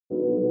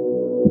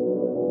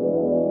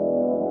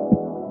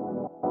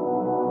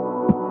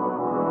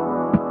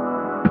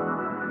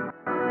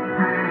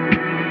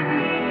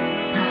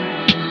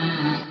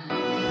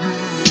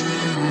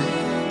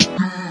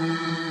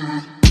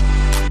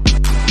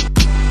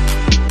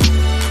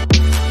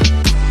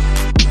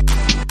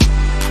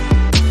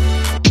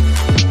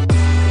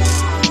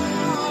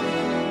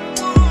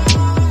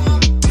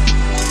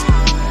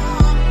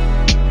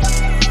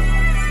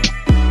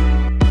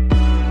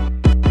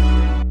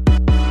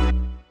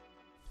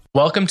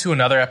Welcome to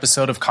another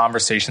episode of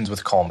Conversations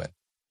with Coleman.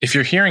 If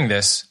you're hearing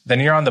this, then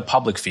you're on the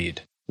public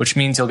feed, which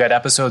means you'll get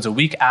episodes a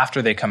week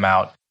after they come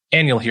out,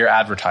 and you'll hear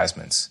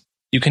advertisements.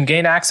 You can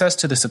gain access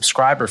to the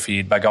subscriber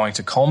feed by going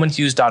to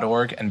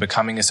colemanhughes.org and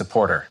becoming a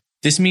supporter.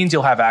 This means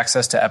you'll have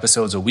access to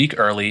episodes a week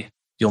early,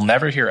 you'll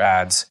never hear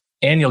ads,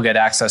 and you'll get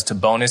access to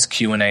bonus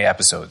Q&A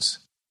episodes.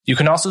 You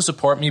can also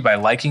support me by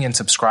liking and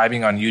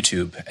subscribing on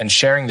YouTube and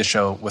sharing the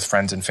show with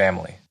friends and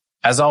family.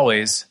 As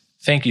always,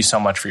 thank you so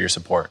much for your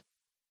support.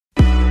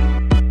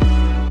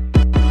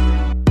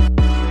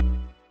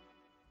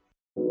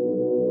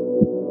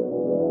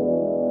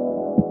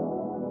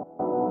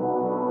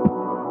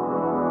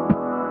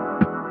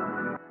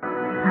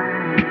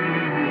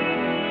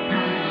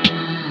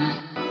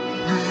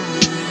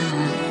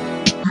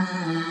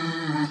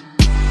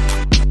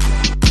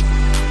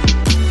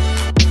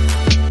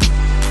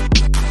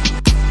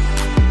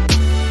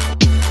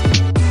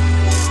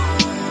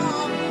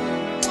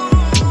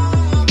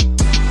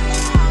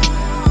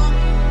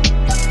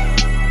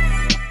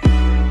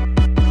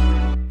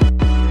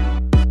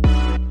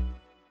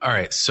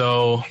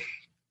 So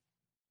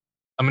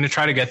I'm going to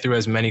try to get through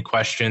as many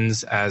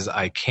questions as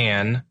I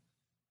can,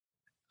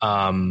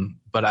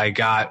 but I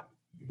got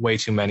way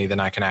too many than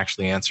I can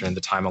actually answer in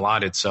the time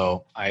allotted,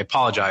 so I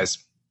apologize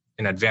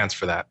in advance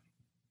for that.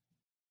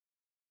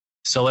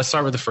 So let's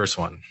start with the first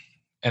one.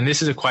 And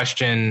this is a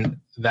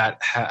question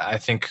that I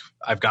think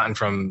I've gotten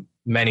from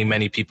many,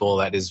 many people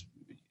that has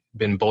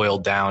been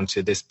boiled down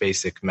to this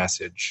basic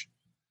message,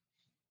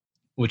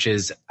 which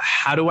is,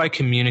 how do I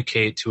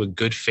communicate to a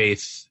good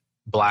faith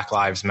Black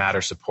Lives Matter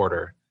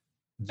supporter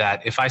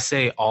that if I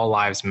say all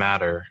lives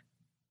matter,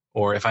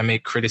 or if I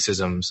make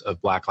criticisms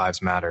of Black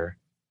Lives Matter,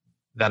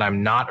 that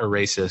I'm not a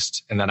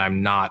racist and that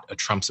I'm not a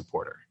Trump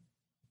supporter?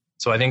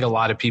 So I think a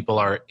lot of people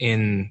are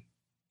in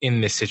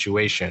this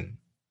situation.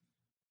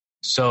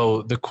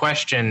 So the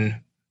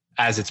question,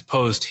 as it's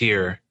posed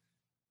here,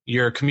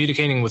 you're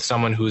communicating with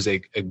someone who's a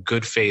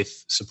good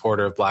faith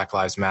supporter of Black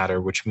Lives Matter,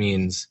 which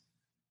means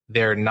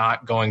they're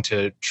not going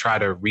to try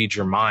to read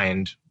your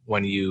mind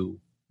when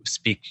you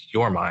speak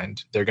your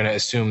mind. They're going to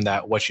assume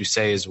that what you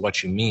say is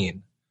what you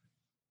mean.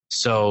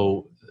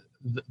 So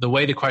the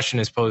way the question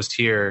is posed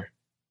here,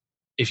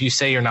 if you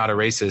say you're not a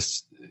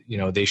racist,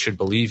 they should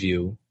believe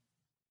you,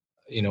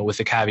 with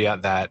the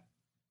caveat that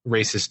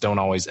racists don't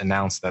always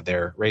announce that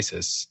they're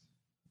racists.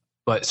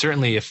 But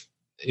certainly if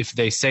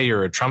they say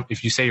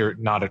if you say you're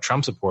not a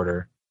Trump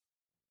supporter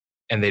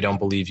and they don't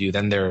believe you,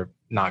 then they're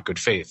not good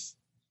faith.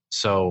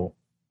 So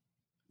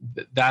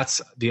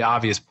that's the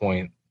obvious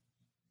point.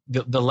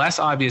 The less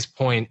obvious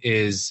point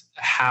is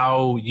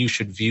how you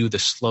should view the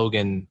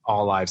slogan,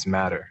 All Lives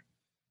Matter.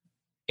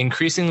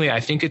 Increasingly,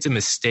 I think it's a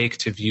mistake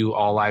to view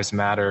All Lives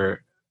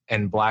Matter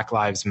and Black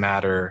Lives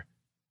Matter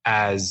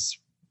as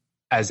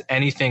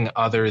anything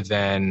other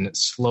than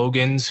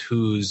slogans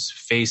whose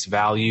face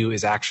value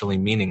is actually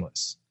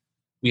meaningless.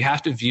 We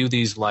have to view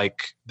these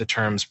like the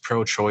terms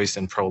pro-choice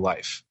and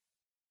pro-life,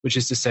 which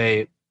is to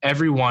say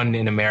everyone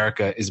in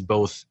America is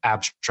both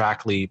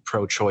abstractly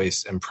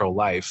pro-choice and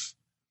pro-life.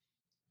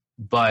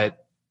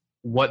 But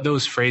what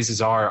those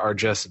phrases are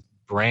just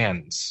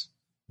brands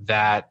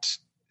that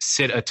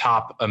sit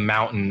atop a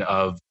mountain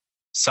of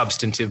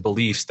substantive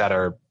beliefs that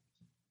are,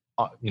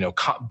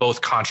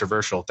 both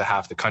controversial to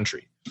half the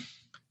country.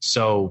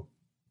 So,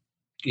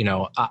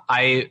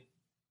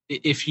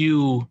 if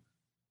you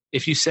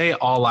say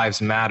all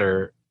lives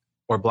matter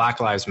or Black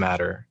Lives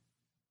Matter,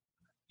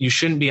 you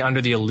shouldn't be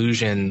under the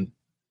illusion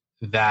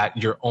that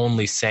you're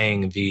only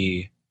saying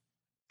the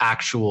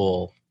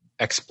actual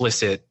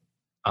explicit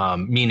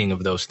meaning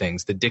of those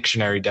things, the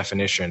dictionary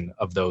definition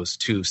of those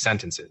two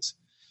sentences,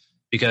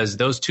 because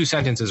those two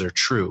sentences are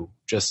true,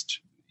 just,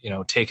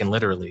 taken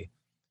literally.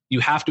 You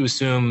have to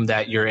assume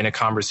that you're in a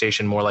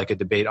conversation more like a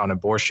debate on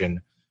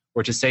abortion,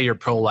 or to say you're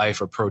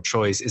pro-life or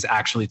pro-choice is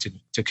actually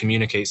to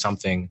communicate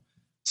something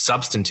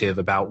substantive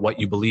about what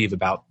you believe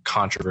about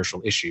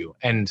controversial issue.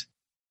 And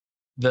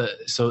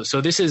so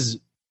this is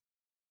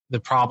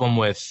the problem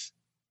with,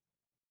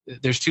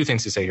 there's two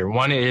things to say here.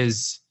 One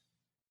is,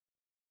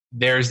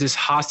 there's this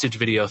hostage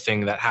video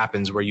thing that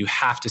happens where you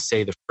have to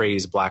say the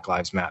phrase Black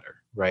Lives Matter,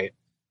 right?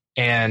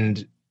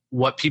 And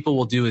what people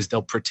will do is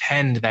they'll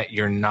pretend that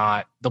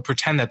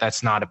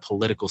that's not a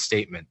political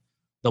statement.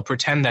 They'll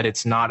pretend that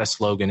it's not a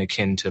slogan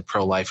akin to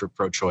pro-life or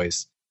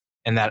pro-choice,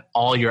 and that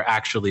all you're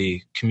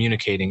actually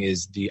communicating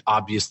is the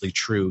obviously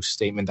true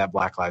statement that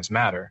Black Lives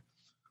Matter,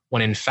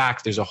 when in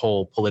fact there's a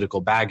whole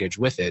political baggage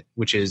with it,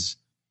 which is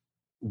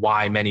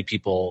why many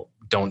people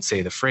don't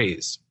say the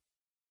phrase.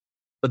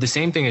 But the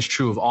same thing is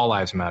true of All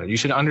Lives Matter. You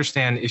should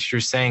understand, if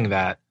you're saying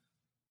that,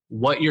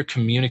 what you're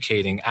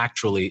communicating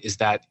actually is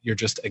that you're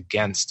just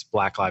against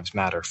Black Lives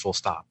Matter, full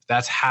stop.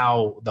 That's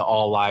how the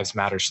All Lives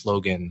Matter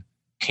slogan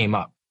came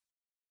up.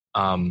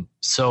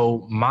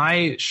 So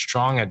my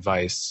strong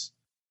advice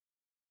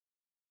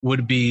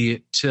would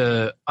be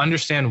to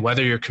understand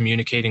whether you're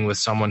communicating with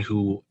someone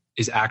who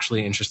is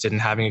actually interested in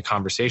having a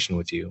conversation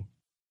with you.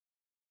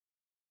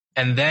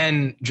 And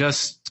then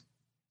just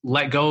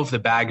let go of the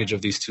baggage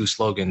of these two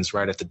slogans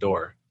right at the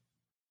door,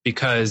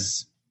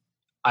 because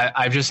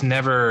I've just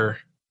never.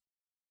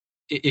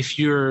 If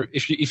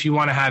you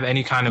want to have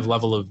any kind of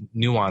level of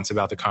nuance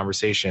about the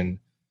conversation,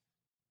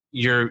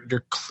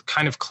 you're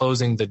kind of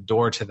closing the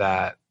door to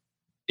that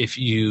if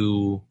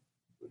you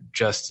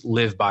just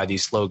live by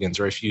these slogans,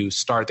 or if you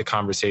start the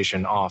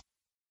conversation off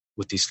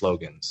with these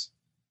slogans.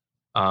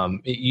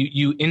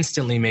 You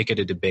instantly make it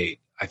a debate,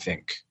 I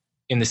think,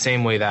 in the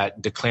same way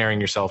that declaring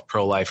yourself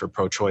pro-life or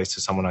pro-choice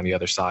to someone on the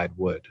other side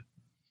would.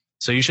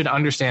 So you should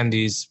understand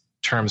these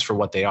terms for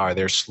what they are.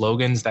 They're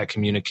slogans that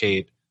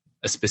communicate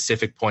a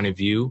specific point of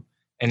view.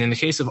 And in the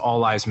case of All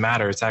Lives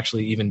Matter, it's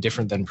actually even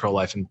different than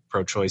pro-life and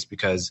pro-choice,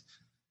 because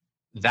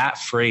that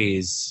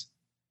phrase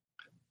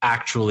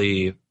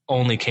actually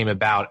only came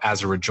about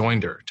as a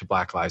rejoinder to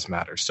Black Lives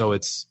Matter. So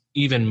it's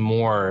even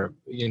more,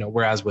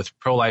 whereas with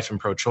pro-life and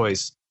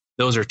pro-choice,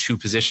 those are two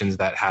positions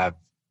that have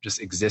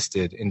just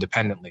existed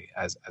independently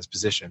as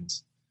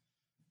positions.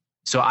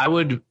 So I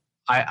would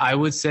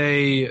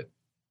say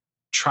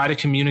try to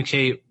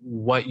communicate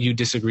what you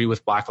disagree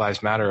with Black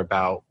Lives Matter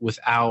about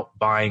without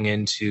buying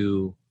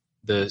into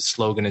the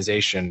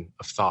sloganization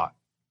of thought.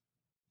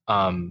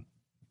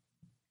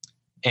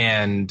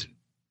 And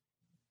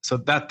so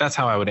that's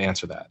how I would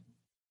answer that.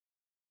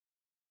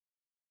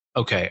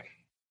 Okay.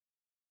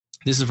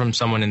 This is from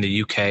someone in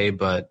the UK,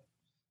 but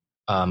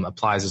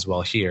applies as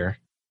well here.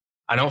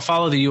 I don't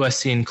follow the US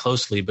scene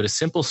closely, but a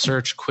simple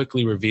search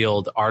quickly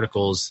revealed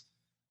articles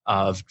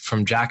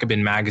from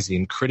Jacobin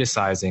magazine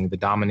criticizing the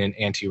dominant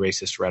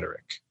anti-racist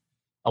rhetoric.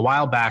 A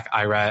while back,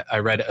 I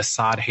read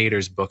Assad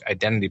Hayder's book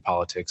Identity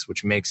Politics,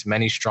 which makes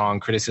many strong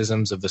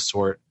criticisms of the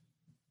sort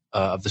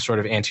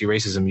of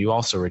anti-racism you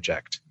also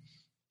reject.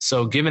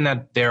 So given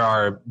that there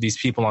are these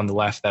people on the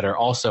left that are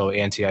also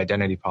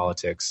anti-identity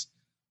politics,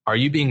 are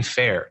you being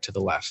fair to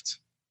the left?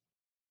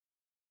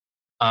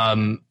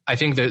 I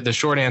think the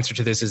short answer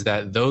to this is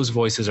that those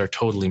voices are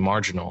totally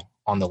marginal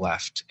on the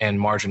left and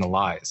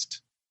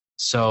marginalized.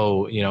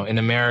 So, in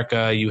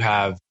America, you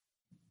have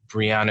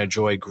Brianna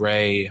Joy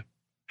Gray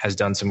has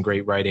done some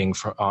great writing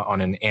on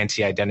an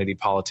anti-identity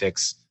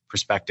politics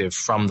perspective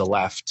from the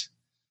left.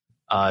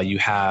 You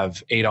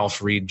have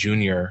Adolph Reed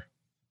Jr.,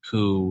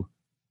 who,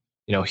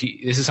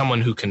 this is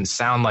someone who can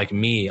sound like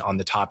me on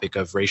the topic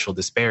of racial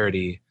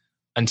disparity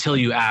until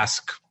you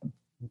ask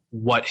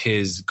what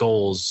his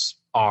goals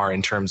are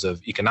in terms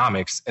of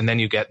economics. And then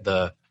you get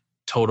the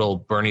total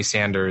Bernie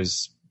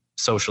Sanders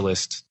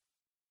socialist,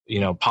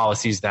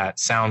 policies that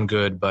sound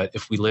good, but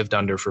if we lived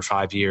under for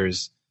 5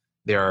 years,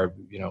 there are,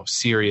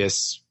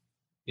 serious,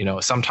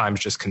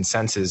 sometimes just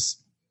consensus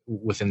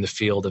within the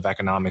field of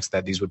economics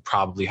that these would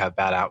probably have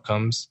bad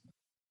outcomes.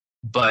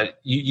 But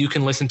you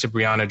can listen to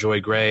Brianna Joy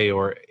Gray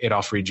or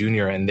Adolph Reed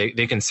Jr. and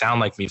they can sound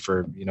like me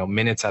for,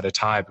 minutes at a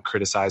time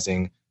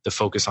criticizing the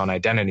focus on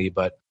identity,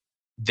 but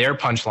their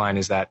punchline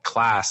is that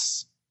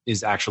class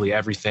is actually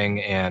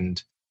everything,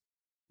 and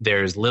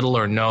there's little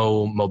or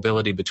no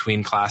mobility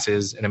between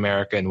classes in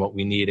America, and what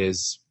we need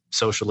is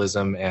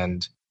socialism.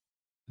 And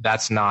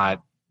that's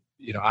not,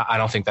 I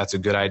don't think that's a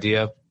good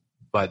idea,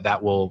 but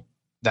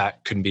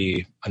that could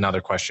be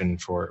another question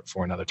for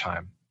another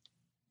time.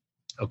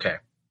 Okay.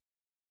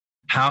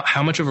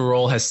 How much of a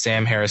role has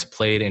Sam Harris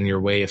played in your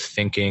way of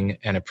thinking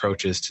and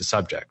approaches to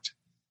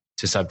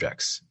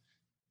subjects?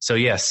 So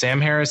yes,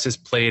 Sam Harris has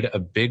played a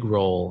big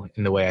role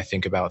in the way I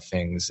think about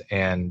things.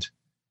 And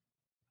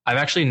I've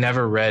actually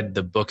never read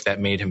the book that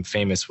made him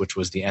famous, which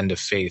was The End of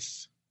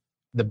Faith.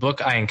 The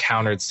book I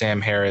encountered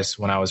Sam Harris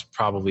when I was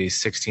probably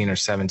 16 or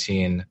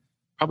 17,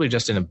 probably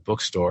just in a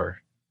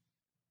bookstore,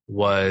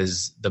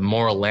 was The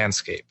Moral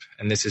Landscape.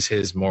 And this is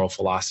his moral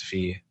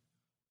philosophy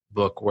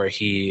book where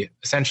he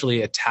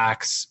essentially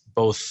attacks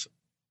both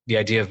the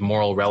idea of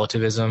moral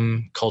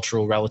relativism,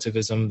 cultural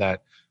relativism,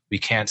 that we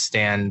can't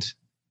stand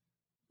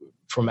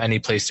from any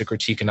place to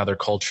critique another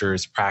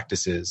culture's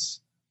practices,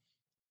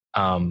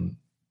 and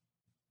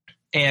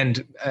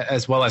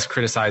as well as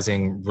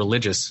criticizing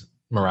religious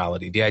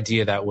morality, the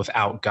idea that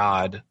without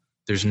God,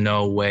 there's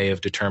no way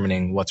of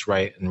determining what's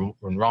right and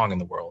wrong in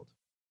the world.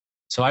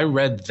 So I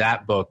read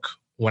that book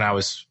when I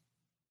was,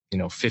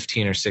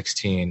 15 or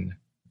 16.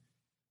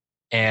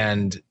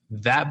 And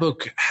that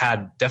book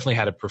definitely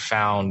had a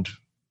profound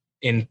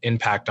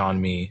impact on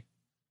me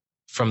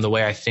from the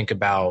way I think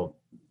about,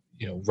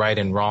 right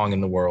and wrong in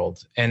the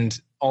world.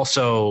 And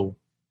also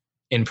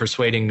in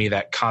persuading me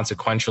that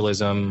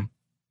consequentialism,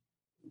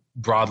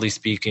 broadly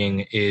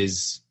speaking,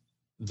 is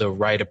the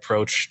right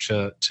approach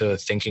to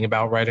thinking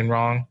about right and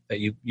wrong, that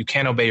you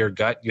can't obey your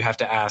gut. You have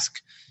to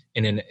ask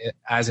in an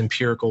as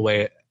empirical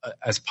way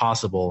as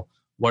possible,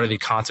 what are the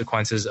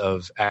consequences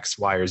of X,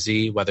 Y, or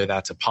Z, whether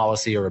that's a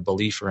policy or a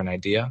belief or an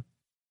idea.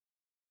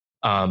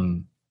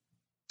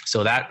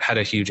 So that had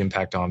a huge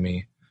impact on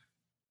me.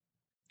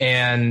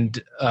 And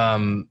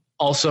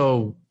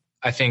also,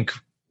 I think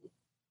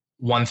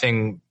one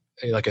thing,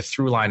 like a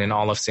through line in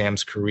all of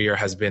Sam's career,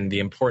 has been the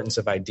importance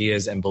of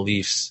ideas and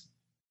beliefs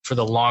for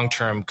the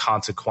long-term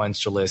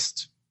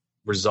consequentialist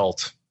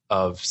result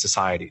of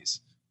societies,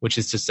 which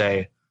is to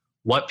say,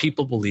 what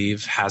people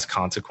believe has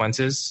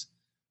consequences,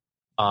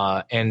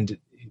 and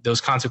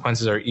those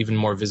consequences are even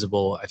more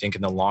visible, I think,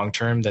 in the long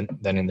term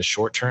than in the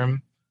short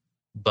term.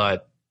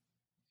 But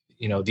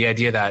the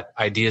idea that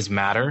ideas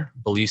matter,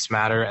 beliefs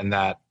matter, and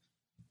that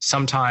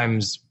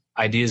sometimes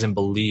ideas and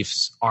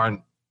beliefs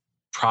aren't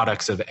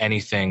products of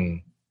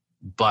anything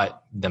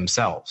but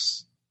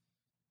themselves.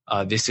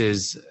 This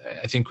is,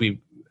 I think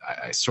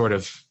I sort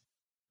of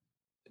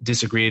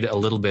disagreed a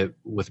little bit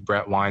with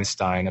Brett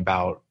Weinstein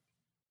about,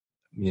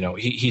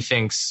 he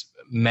thinks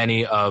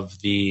many of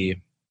the,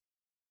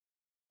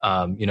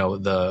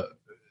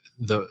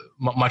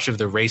 much of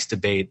the race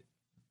debate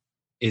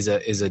is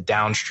a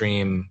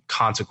downstream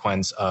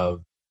consequence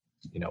of,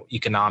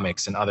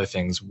 economics and other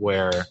things,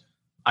 where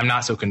I'm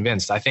not so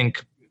convinced. I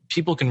think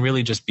people can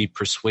really just be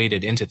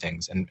persuaded into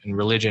things, and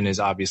religion is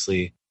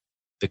obviously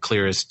the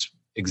clearest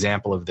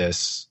example of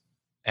this,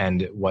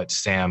 and what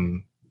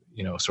Sam,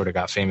 sort of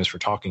got famous for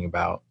talking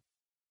about.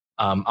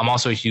 I'm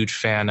also a huge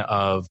fan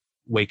of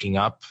waking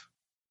up,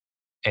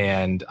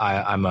 and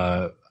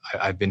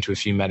I've been to a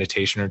few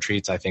meditation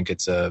retreats. I think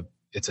it's a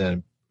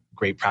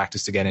great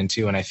practice to get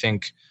into, and I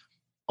think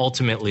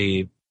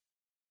ultimately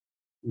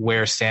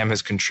where Sam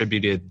has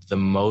contributed the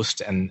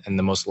most and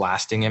the most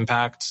lasting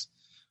impact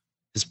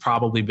has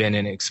probably been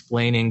in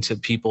explaining to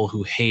people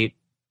who hate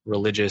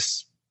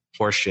religious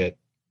horseshit,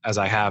 as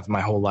I have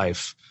my whole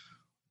life,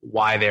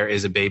 why there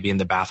is a baby in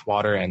the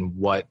bathwater and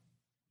what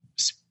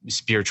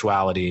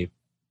spirituality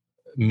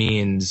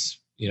means.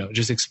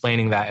 Just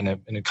explaining that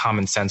in a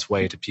common sense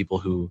way to people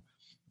who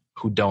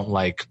don't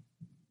like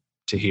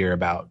to hear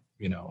about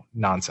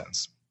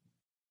nonsense.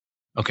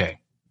 Okay.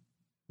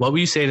 What would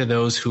you say to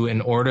those who,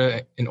 in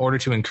order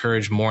to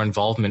encourage more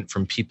involvement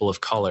from people of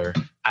color,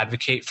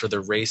 advocate for the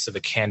race of a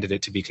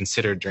candidate to be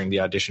considered during the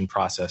audition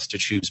process to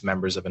choose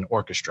members of an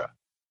orchestra?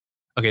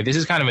 Okay, this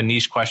is kind of a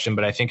niche question,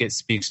 but I think it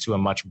speaks to a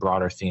much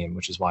broader theme,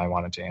 which is why I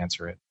wanted to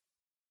answer it.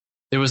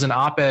 There was an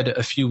op-ed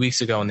a few weeks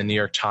ago in the New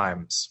York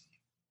Times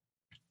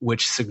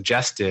which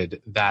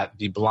suggested that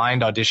the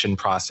blind audition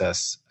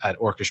process at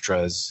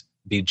orchestras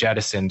be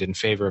jettisoned in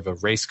favor of a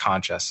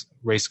race-conscious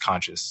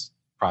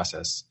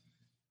process.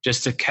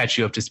 Just to catch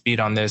you up to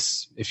speed on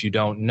this, if you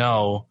don't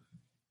know,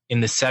 in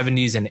the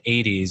 70s and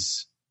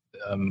 80s,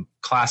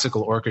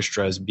 classical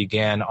orchestras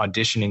began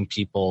auditioning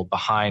people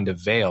behind a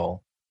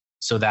veil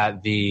so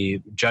that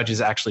the judges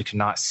actually could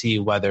not see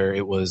whether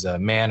it was a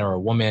man or a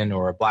woman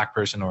or a black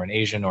person or an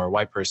Asian or a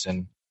white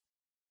person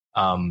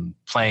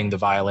playing the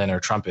violin or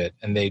trumpet,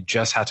 and they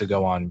just had to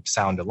go on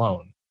sound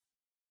alone.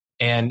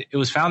 And it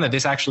was found that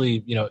this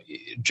actually,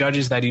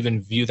 judges that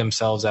even view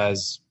themselves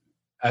as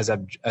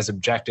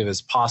objective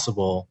as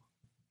possible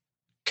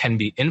can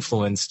be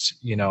influenced,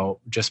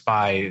 just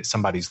by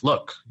somebody's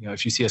look.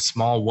 If you see a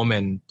small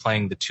woman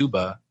playing the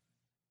tuba,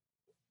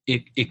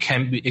 it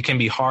can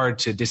be hard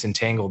to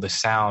disentangle the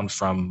sound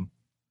from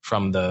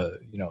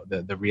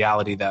the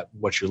reality that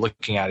what you're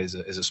looking at is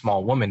a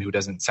small woman who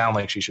doesn't sound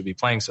like she should be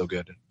playing so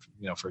good,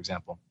 for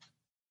example.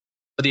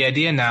 But the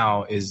idea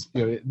now is,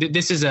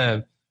 this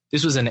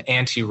was an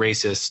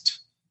anti-racist,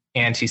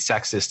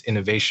 anti-sexist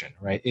innovation,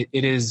 right?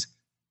 It is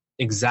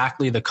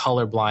exactly the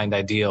colorblind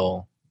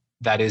ideal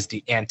that is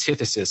the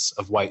antithesis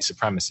of white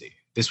supremacy.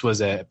 This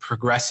was a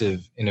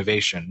progressive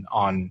innovation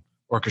on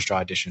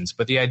orchestra auditions.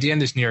 But the idea in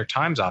this New York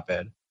Times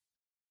op-ed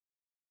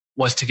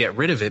was to get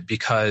rid of it,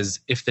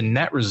 because if the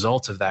net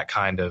result of that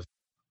kind of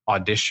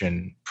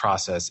audition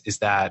process is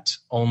that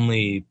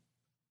only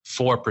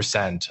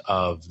 4%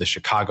 of the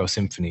Chicago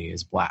Symphony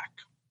is black,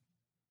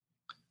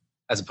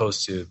 as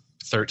opposed to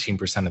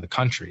 13% of the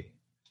country,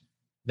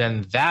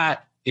 then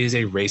that is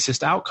a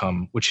racist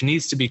outcome, which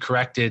needs to be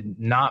corrected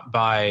not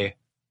by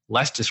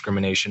less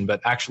discrimination,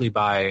 but actually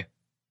by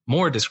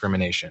more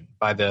discrimination,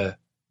 by the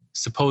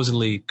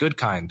supposedly good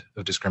kind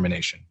of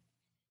discrimination.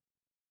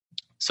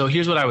 So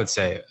here's what I would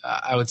say.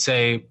 I would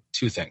say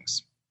two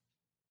things.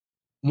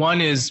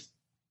 One is,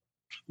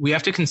 we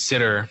have to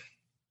consider,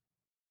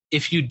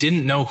 if you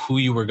didn't know who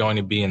you were going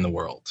to be in the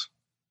world,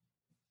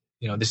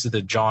 this is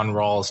the John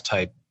Rawls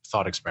type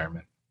thought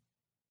experiment.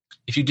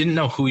 If you didn't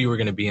know who you were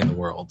going to be in the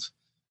world,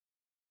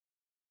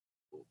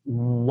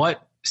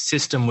 what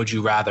system would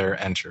you rather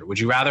enter? Would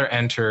you rather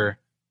enter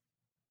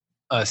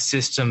a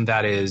system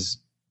that is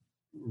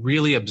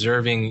really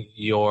observing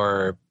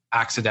your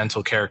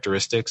accidental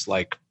characteristics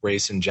like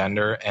race and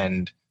gender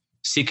and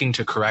seeking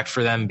to correct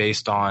for them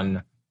based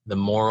on the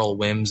moral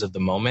whims of the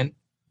moment?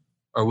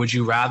 Or would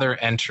you rather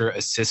enter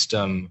a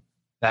system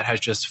that has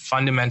just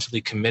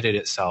fundamentally committed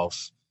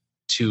itself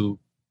to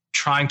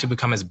trying to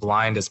become as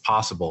blind as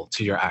possible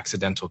to your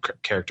accidental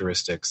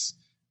characteristics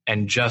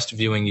and just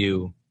viewing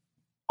you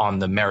on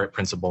the merit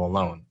principle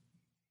alone?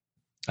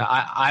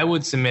 I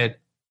would submit,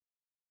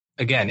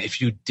 again,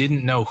 if you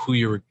didn't know who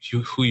you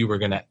were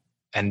going to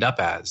end up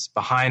as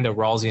behind a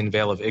Rawlsian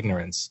veil of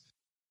ignorance,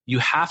 you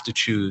have to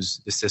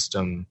choose the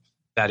system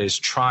that is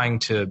trying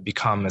to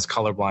become as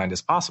colorblind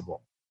as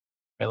possible.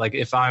 Right? Like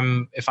if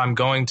I'm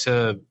going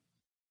to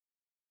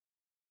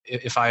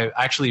if I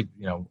actually,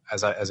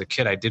 as a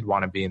kid, I did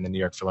want to be in the New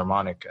York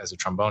Philharmonic as a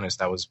trombonist.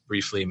 That was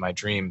briefly my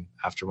dream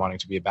after wanting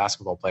to be a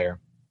basketball player.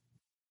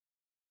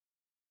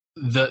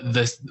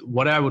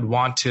 What I would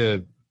want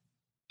to,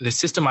 the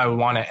system I would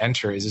want to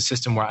enter is a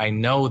system where I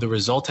know the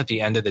result at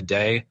the end of the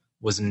day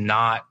was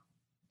not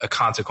a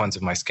consequence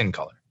of my skin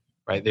color,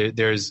 right?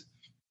 There's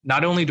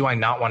not only do I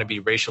not want to be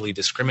racially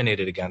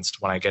discriminated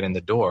against when I get in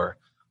the door,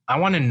 I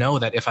want to know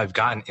that if I've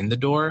gotten in the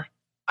door,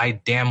 I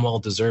damn well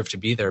deserve to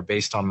be there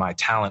based on my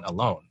talent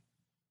alone,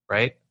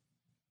 right?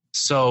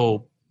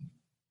 So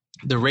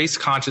the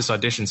race-conscious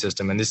audition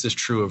system, and this is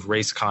true of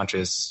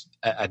race-conscious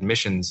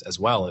admissions as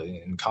well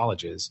in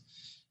colleges,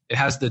 it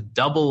has the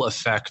double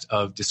effect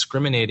of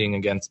discriminating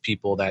against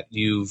people that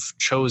you've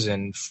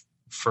chosen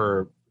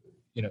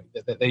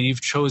that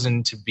you've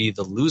chosen to be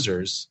the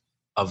losers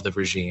of the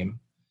regime.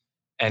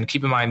 And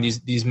keep in mind,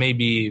 these may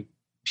be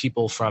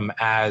people from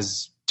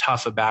as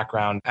tough a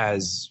background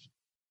as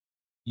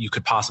you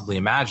could possibly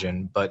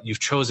imagine, but you've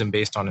chosen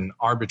based on an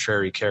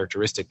arbitrary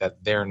characteristic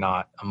that they're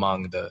not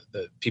among the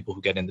people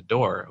who get in the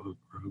door,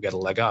 who get a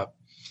leg up.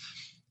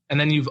 And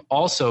then you've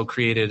also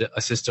created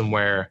a system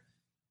where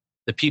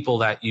the people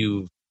that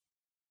you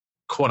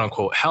quote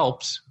unquote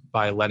helped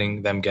by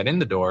letting them get in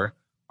the door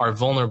are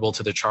vulnerable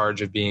to the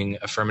charge of being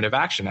affirmative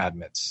action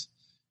admits.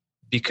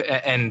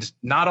 And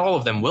not all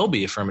of them will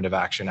be affirmative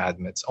action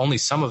admits. Only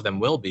some of them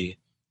will be,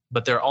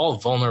 but they're all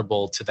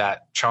vulnerable to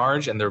that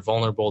charge, and they're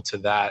vulnerable to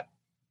that,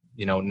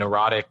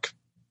 neurotic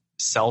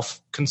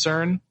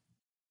self-concern.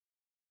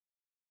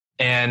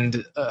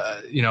 And,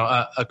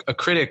 a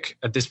critic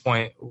at this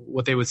point,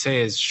 what they would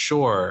say is,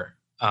 sure,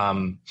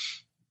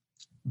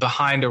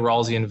 behind a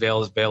Rawlsian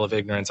veil of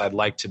ignorance, I'd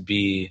like to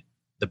be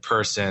the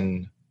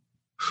person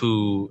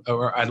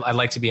or I'd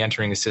like to be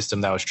entering a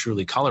system that was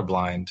truly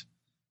colorblind.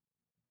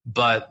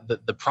 But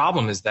the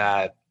problem is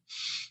that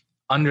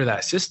under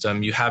that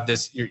system, you have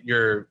this,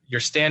 you're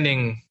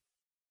standing,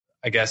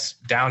 I guess,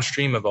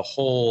 downstream of a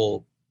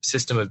whole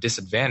system of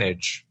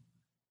disadvantage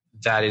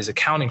that is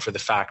accounting for the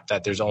fact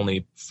that there's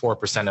only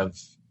 4% of,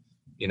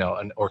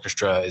 an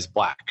orchestra is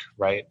black,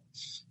 right?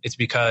 It's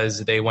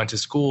because they went to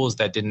schools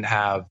that didn't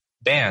have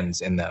bands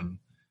in them.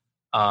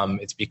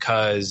 It's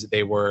because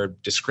they were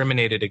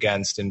discriminated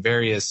against in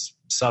various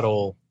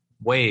subtle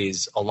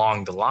ways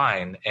along the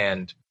line.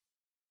 And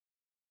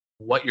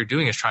what you're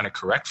doing is trying to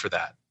correct for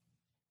that.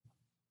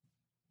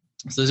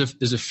 So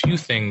there's a few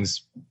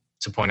things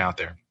to point out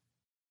there.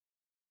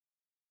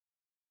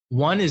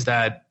 One is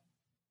that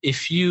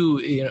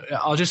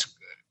I'll just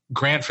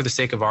grant for the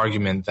sake of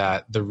argument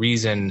that the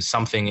reason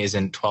something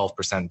isn't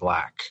 12%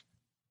 black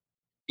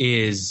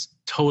is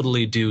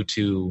totally due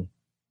to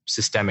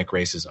systemic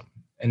racism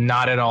and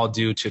not at all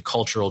due to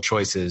cultural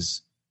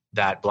choices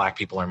that black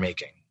people are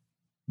making.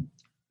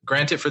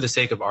 Grant it for the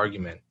sake of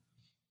argument.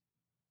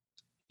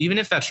 Even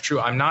if that's true,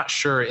 I'm not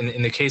sure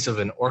in the case of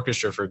an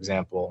orchestra, for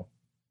example,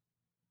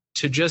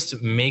 to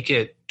just make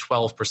it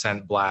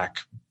 12% black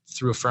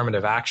through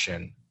affirmative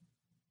action,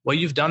 what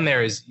you've done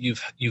there is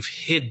you've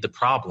hid the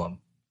problem.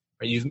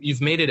 Right?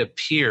 You've made it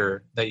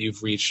appear that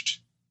you've reached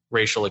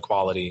racial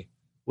equality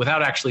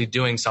without actually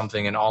doing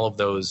something in all of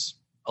those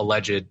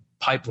alleged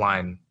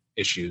pipeline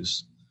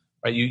issues.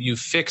 Right? You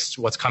fixed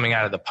what's coming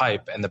out of the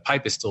pipe, and the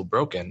pipe is still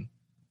broken,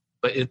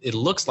 but it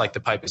looks like the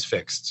pipe is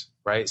fixed.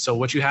 Right? So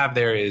what you have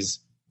there is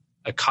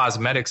a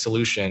cosmetic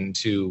solution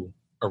to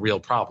a real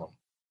problem.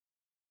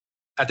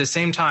 At the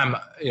same time,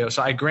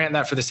 so I grant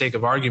that for the sake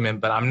of argument,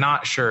 but I'm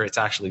not sure it's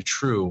actually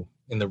true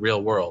in the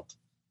real world,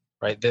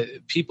 right?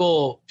 The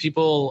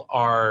people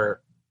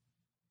are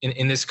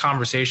in this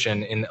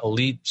conversation in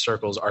elite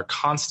circles are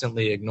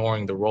constantly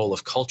ignoring the role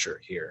of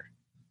culture here.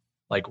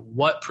 Like,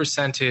 what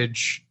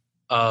percentage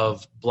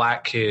of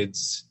black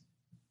kids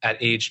at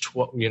age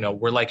 12,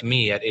 were like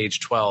me at age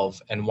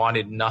 12 and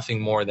wanted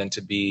nothing more than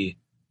to be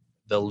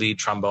the lead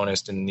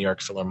trombonist in the New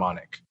York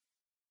Philharmonic?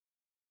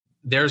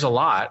 There's a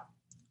lot,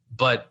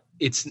 but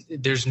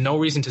there's no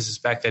reason to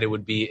suspect that it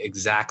would be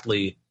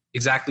exactly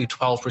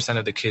 12%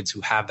 of the kids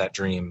who have that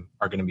dream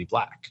are going to be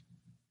black,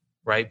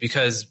 right?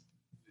 Because,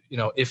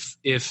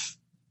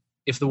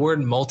 if the word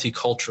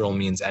multicultural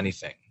means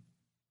anything,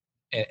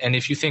 and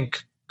if you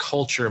think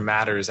culture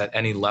matters at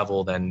any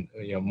level than,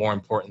 more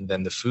important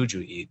than the food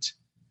you eat,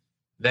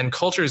 then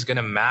culture is going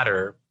to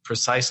matter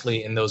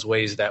precisely in those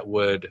ways that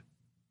would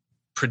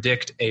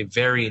predict a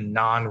very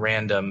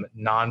non-random,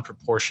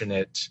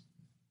 non-proportionate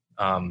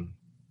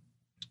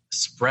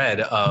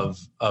spread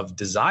of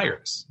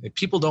desires.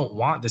 People don't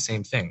want the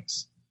same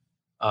things.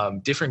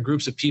 Different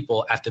groups of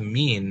people at the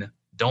mean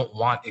don't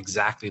want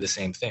exactly the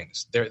same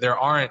things. There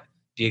aren't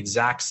the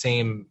exact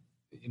same,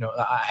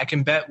 I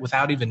can bet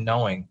without even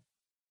knowing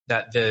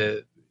that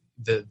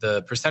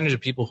the percentage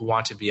of people who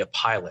want to be a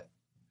pilot,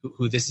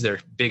 who this is their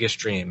biggest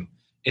dream,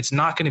 it's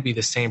not going to be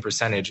the same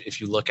percentage if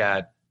you look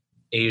at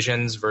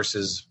Asians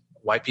versus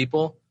white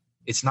people.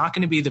 It's not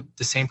going to be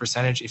the same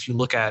percentage if you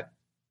look at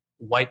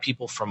white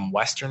people from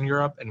Western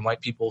Europe and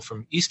white people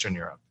from Eastern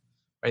Europe,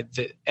 right?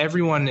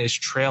 Everyone is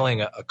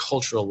trailing a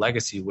cultural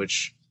legacy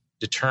which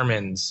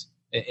determines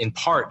in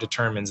part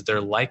determines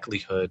their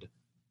likelihood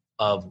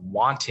of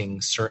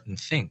wanting certain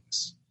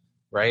things,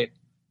 right?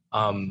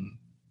 When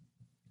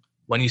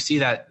you see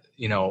that,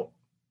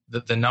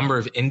 the number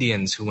of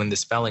Indians who win the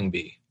spelling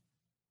bee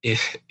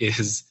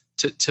is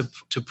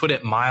to put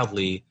it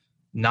mildly,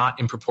 not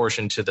in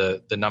proportion to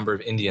the number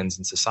of Indians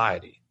in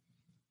society.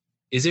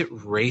 Is it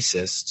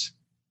racist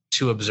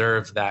to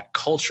observe that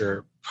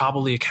culture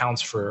probably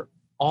accounts for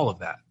all of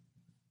that,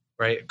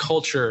 right?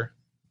 Culture,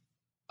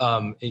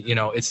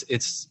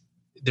 it's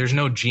there's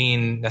no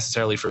gene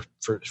necessarily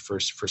for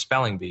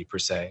spelling bee per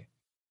se.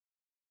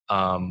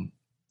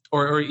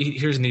 Or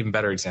here's an even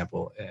better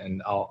example,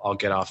 and I'll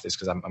get off this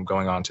because I'm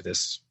going on to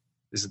this.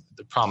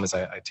 The problem is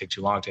I take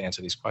too long to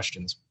answer these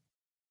questions.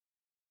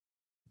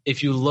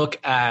 If you look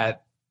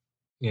at,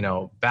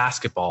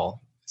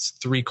 basketball, it's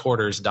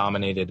 3/4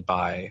 dominated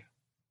by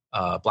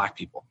Black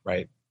people,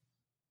 right?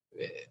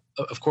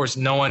 Of course,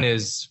 no one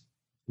is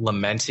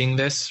lamenting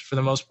this for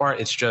the most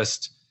part. It's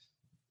just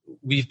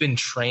we've been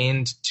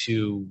trained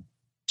to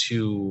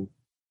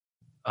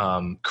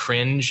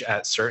cringe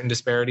at certain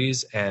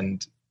disparities,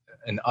 and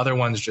other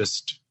ones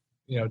just,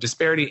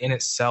 disparity in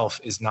itself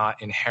is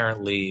not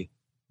inherently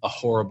a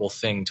horrible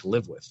thing to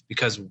live with,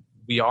 because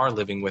we are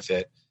living with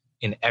it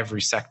in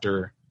every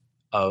sector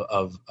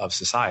of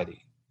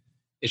society.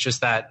 It's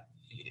just that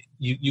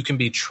you can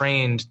be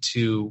trained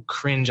to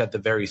cringe at the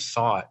very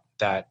thought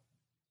that,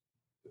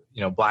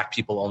 Black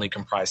people only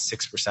comprise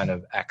 6%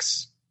 of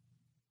X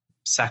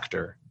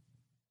sector.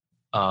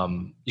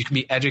 You can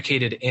be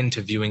educated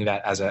into viewing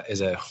that as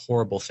a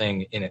horrible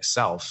thing in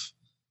itself,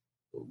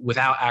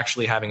 without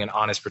actually having an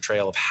honest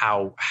portrayal of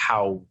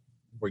how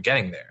we're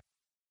getting there.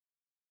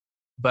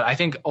 But I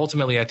think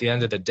ultimately, at the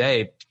end of the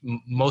day,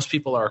 most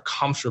people are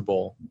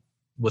comfortable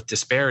with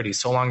disparity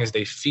so long as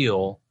they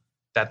feel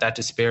that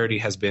disparity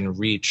has been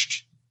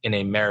reached in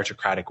a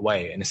meritocratic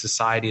way, in a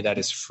society that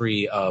is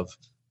free of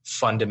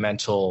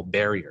fundamental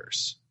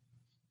barriers.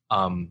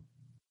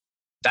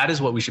 That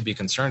is what we should be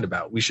concerned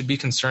about. We should be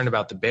concerned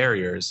about the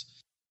barriers,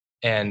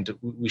 and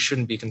we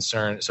shouldn't be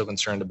so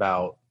concerned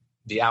about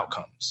the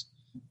outcomes.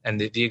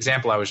 And the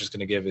example I was just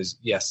going to give is,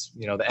 yes,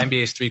 the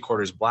NBA is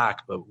 3/4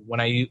 Black, but when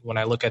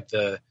I look at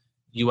the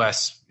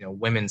U.S.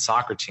 Women's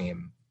soccer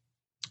team,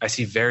 I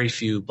see very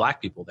few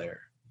Black people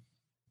there,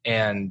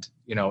 and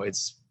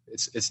it's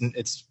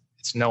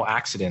no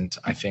accident.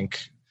 I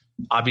think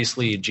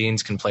obviously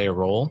genes can play a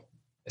role,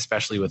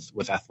 especially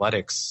with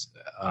athletics.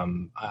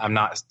 I'm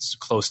not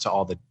close to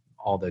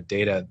all the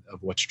data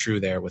of what's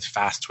true there with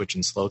fast twitch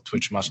and slow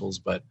twitch muscles,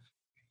 but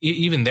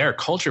even there,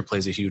 culture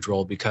plays a huge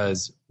role,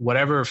 because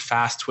whatever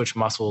fast twitch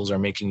muscles are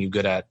making you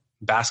good at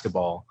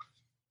basketball,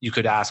 you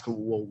could ask,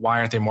 well, why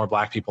aren't there more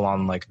Black people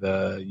on like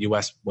the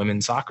U.S.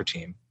 women's soccer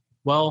team?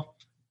 Well,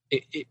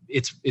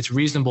 it's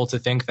reasonable to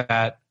think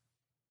that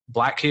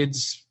Black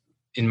kids,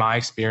 in my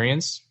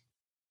experience,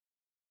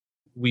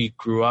 we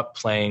grew up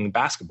playing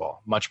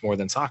basketball much more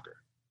than soccer.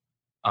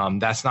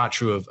 That's not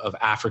true of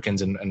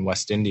Africans and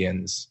West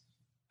Indians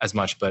as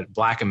much, but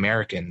Black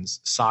Americans,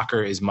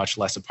 soccer is much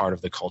less a part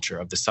of the culture,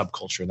 of the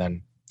subculture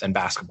than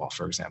basketball,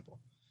 for example.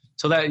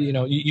 So that,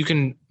 you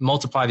can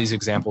multiply these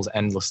examples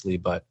endlessly,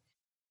 but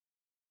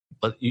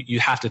you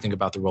have to think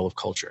about the role of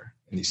culture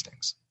in these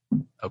things.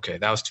 Okay,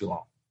 that was too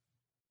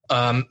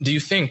long. Do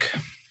you think,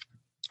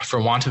 for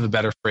want of a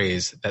better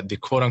phrase, that the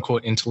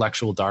quote-unquote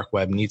intellectual dark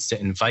web needs to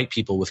invite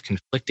people with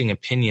conflicting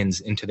opinions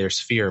into their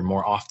sphere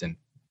more often?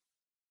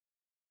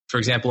 For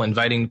example,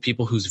 inviting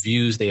people whose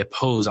views they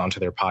oppose onto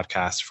their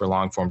podcast for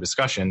long-form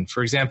discussion.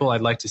 For example,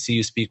 I'd like to see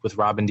you speak with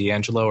Robin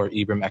DiAngelo or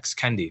Ibram X.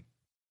 Kendi.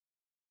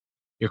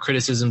 Your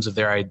criticisms of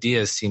their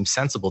ideas seem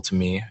sensible to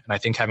me, and I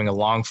think having a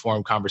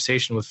long-form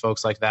conversation with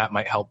folks like that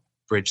might help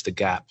bridge the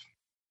gap.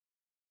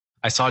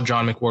 I saw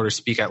John McWhorter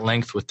speak at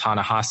length with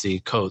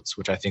Ta-Nehisi Coates,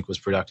 which I think was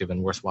productive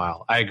and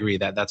worthwhile. I agree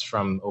that that's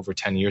from over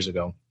 10 years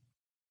ago.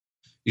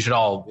 You should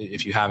all,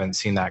 if you haven't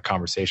seen that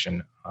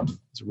conversation,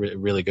 it's a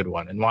really good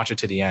one, and watch it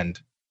to the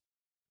end.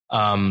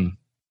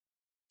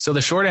 So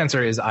the short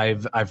answer is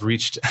I've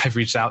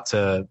reached out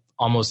to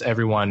almost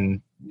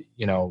everyone,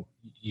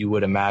 you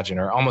would imagine,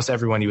 or almost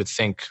everyone you would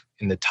think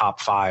in the top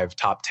 5,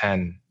 top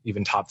 10,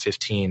 even top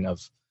 15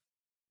 of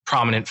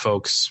prominent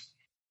folks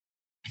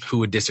who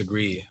would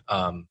disagree.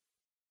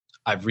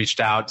 I've reached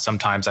out.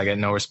 Sometimes I get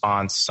no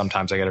response.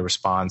 Sometimes I get a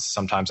response.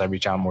 Sometimes I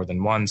reach out more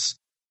than once.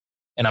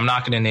 And I'm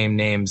not going to name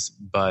names,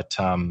 but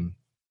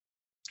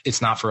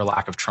it's not for a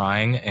lack of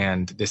trying.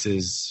 And this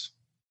is,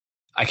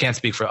 I can't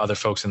speak for other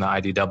folks in the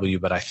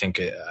IDW, but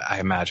I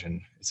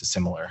imagine it's a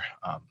similar.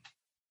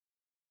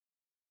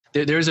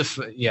 There's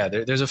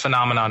a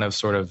phenomenon of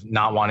sort of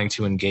not wanting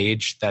to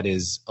engage that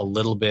is a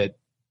little bit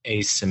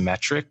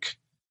asymmetric.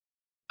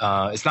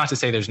 It's not to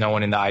say there's no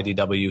one in the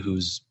IDW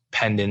who's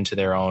penned into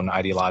their own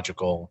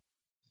ideological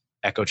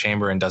echo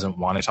chamber and doesn't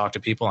want to talk to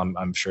people.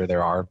 I'm sure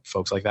there are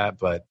folks like that,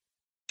 but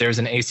there's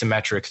an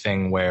asymmetric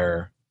thing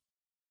where,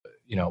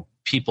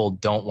 people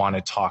don't want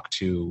to talk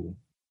to,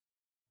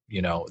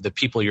 the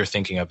people you're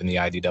thinking of in the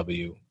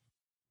IDW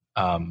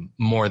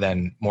more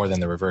than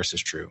the reverse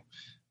is true.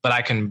 But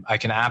I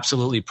can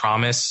absolutely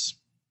promise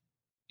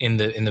in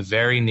the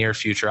very near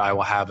future, I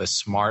will have a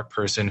smart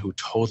person who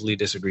totally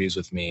disagrees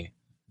with me,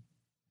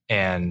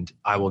 and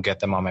I will get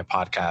them on my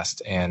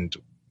podcast, and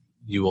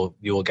you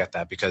will get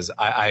that, because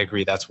I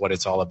agree that's what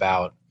it's all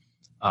about.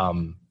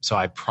 So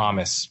I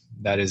promise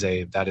that's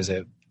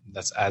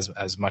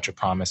as much a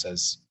promise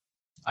as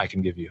I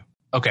can give you.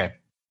 Okay.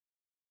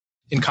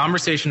 In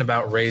conversation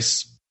about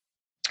race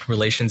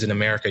relations in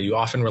America, you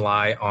often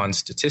rely on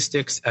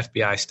statistics,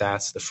 FBI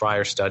stats, the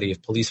Fryer study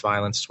of police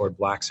violence toward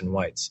blacks and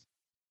whites.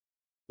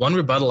 One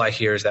rebuttal I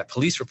hear is that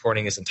police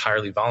reporting is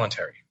entirely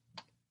voluntary,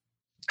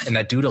 and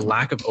that due to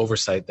lack of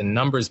oversight, the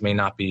numbers may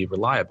not be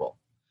reliable.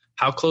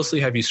 How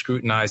closely have you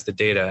scrutinized the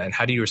data, and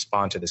how do you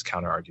respond to this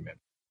counterargument?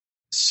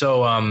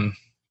 So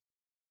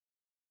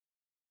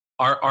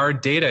our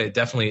data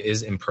definitely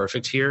is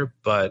imperfect here,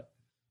 but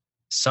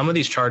some of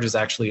these charges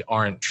actually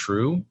aren't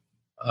true.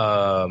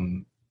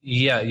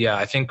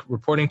 I think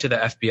reporting to the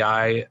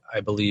FBI,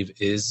 I believe,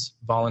 is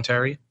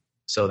voluntary.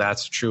 So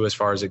that's true as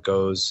far as it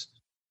goes.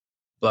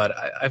 But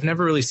I've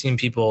never really seen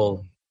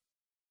people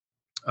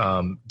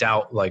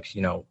doubt,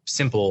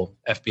 simple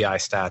FBI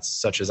stats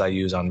such as I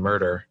use on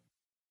murder,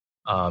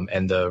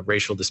 and the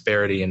racial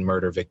disparity in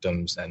murder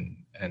victims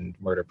and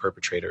murder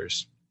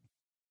perpetrators.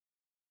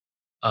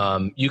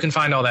 You can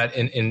find all that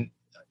in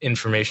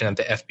information at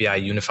the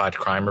FBI Unified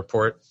Crime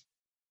Report.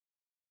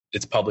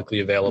 It's publicly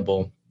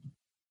available,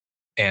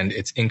 and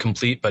it's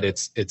incomplete, but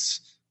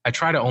I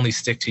try to only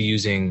stick to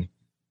using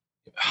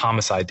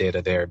homicide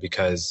data there,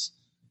 because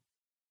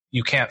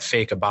you can't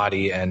fake a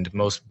body, and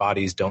most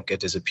bodies don't get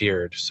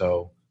disappeared.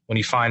 So when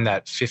you find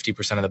that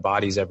 50% of the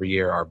bodies every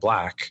year are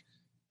black,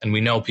 and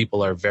we know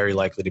people are very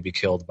likely to be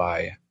killed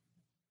by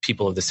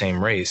people of the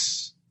same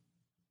race,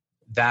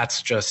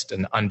 that's just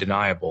an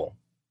undeniable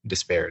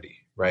disparity,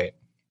 right?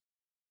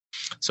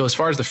 So as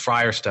far as the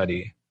Fryer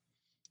study,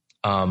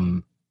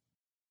 Roland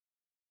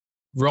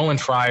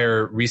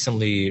Fryer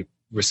recently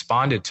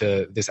responded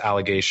to this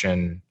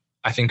allegation,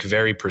 I think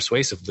very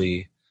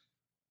persuasively,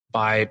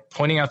 by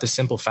pointing out the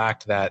simple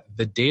fact that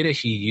the data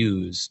he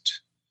used,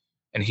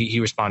 and he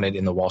responded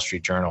in the Wall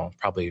Street Journal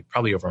probably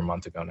over a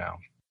month ago now,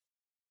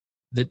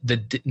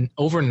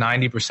 over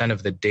 90%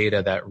 of the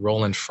data that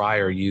Roland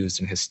Fryer used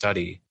in his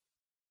study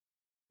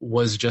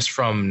was just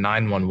from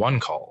 911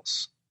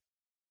 calls.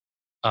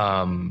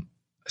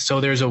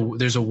 So there's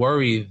a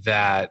worry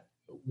that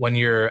when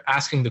you're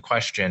asking the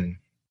question,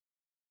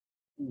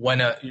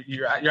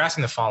 you're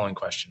asking the following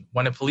question: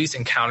 when a police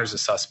encounters a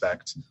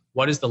suspect,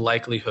 what is the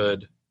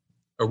likelihood,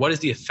 or what is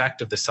the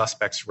effect of the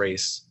suspect's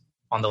race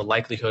on the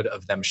likelihood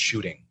of them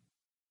shooting,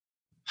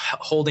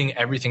 holding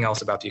everything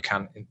else about the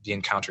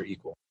encounter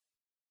equal?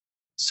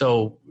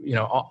 So,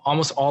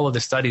 almost all of the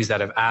studies that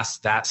have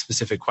asked that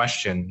specific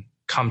question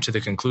come to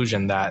the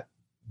conclusion that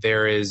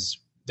there is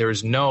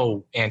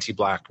no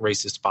anti-black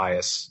racist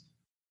bias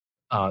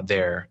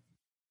there.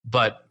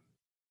 But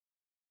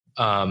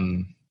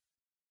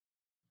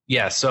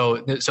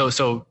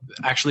so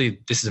actually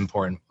this is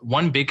important.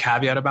 One big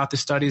caveat about the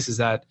studies is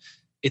that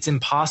it's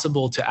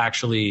impossible to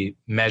actually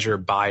measure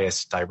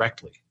bias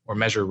directly or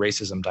measure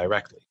racism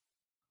directly.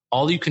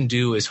 All you can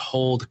do is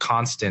hold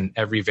constant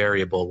every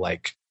variable,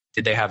 like,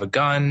 did they have a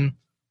gun?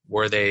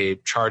 Were they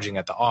charging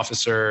at the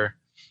officer?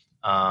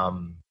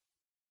 What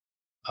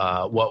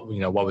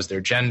was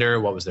their gender?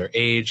 What was their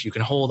age? You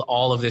can hold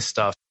all of this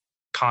stuff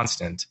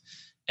constant,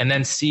 and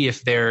then see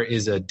if there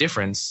is a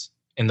difference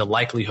in the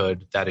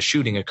likelihood that a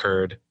shooting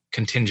occurred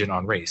contingent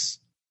on race.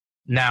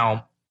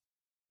 Now,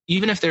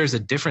 even if there's a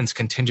difference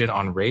contingent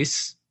on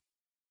race,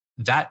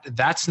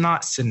 that's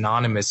not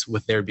synonymous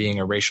with there being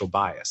a racial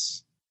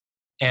bias.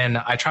 And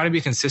I try to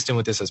be consistent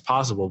with this as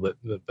possible,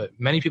 but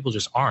many people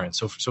just aren't.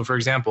 So for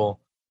example,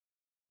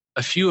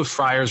 a few of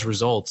Fryer's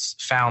results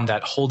found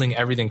that holding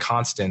everything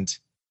constant,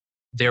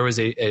 there was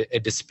a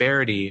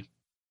disparity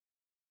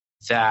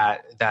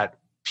that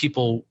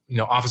people,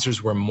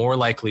 officers were more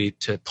likely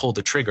to pull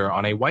the trigger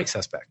on a white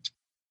suspect.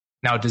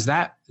 Now, does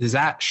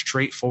that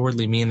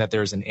straightforwardly mean that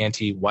there's an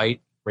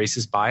anti-white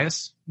racist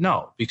bias?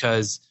 No,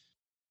 because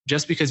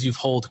just because you've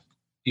held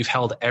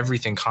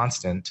everything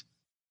constant,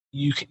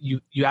 you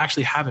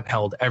actually haven't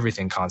held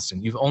everything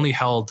constant. You've only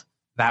held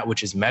that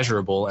which is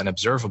measurable and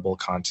observable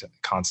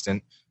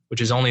constant,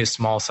 which is only a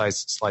small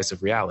slice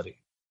of reality.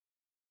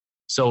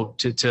 So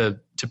to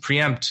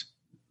preempt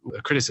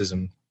a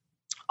criticism,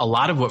 a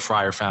lot of what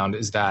Fryer found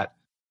is that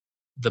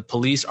the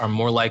police are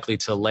more likely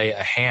to lay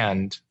a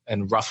hand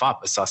and rough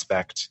up a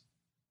suspect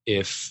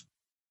if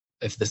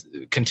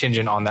the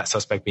contingent on that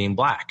suspect being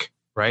black,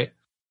 right?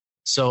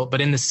 So, but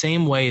in the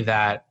same way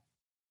that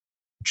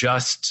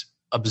just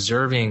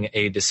observing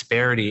a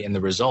disparity in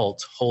the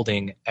result,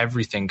 holding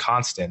everything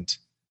constant,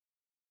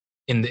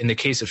 in the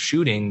case of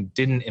shooting,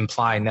 didn't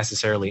imply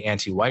necessarily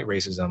anti-white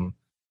racism.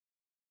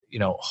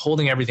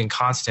 Holding everything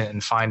constant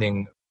and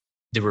finding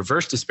the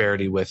reverse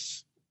disparity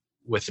with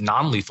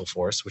non-lethal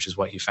force, which is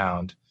what he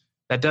found,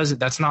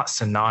 that's not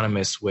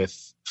synonymous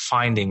with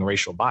finding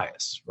racial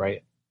bias,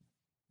 right?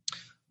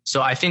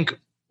 So I think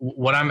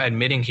what I'm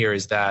admitting here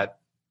is that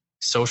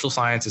social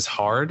science is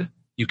hard.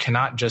 You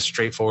cannot just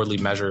straightforwardly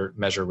measure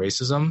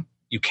racism.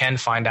 You can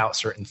find out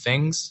certain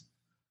things.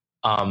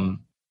 And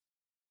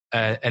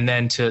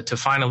then to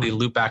finally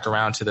loop back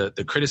around to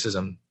the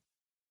criticism,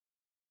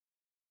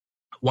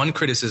 one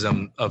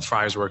criticism of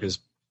Freier's work is,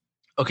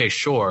 okay,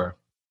 sure,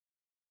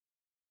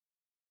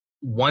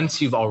 once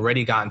you've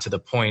already gotten to the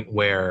point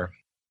where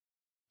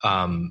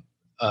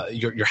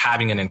you're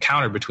having an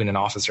encounter between an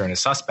officer and a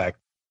suspect,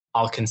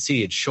 I'll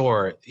concede,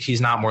 sure,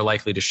 he's not more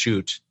likely to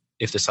shoot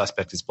if the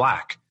suspect is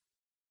black.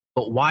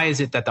 But why is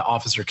it that the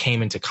officer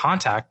came into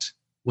contact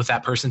with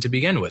that person to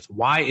begin with?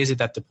 Why is it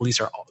that the police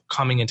are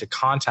coming into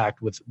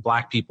contact with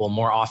black people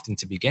more often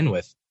to begin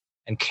with?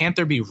 And can't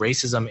there be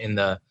racism in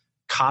the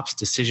cop's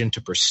decision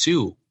to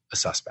pursue a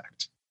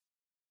suspect?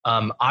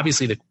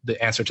 Obviously,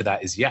 the answer to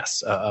that is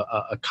yes.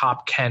 A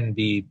cop can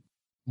be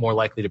more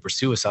likely to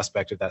pursue a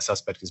suspect if that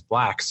suspect is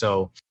black.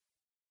 So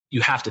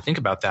you have to think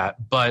about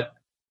that. But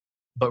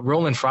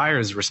Roland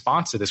Freier's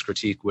response to this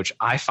critique, which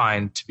I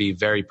find to be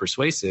very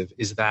persuasive,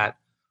 is that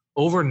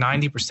over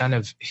 90%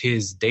 of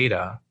his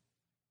data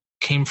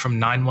came from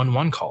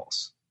 911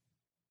 calls.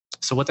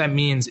 So what that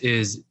means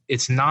is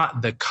it's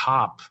not the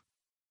cop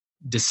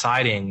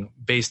deciding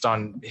based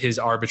on his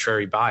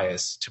arbitrary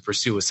bias to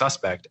pursue a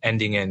suspect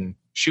ending in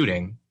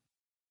shooting.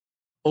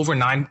 Over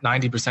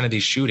 90% of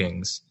these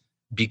shootings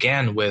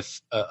began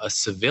with a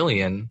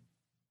civilian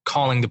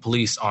calling the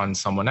police on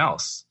someone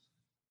else.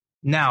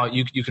 Now,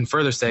 you can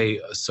further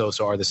say, so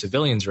are the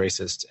civilians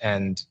racist?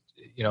 And,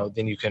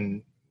 then you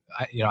can,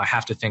 I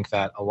have to think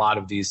that a lot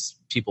of these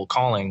people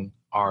calling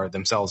are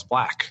themselves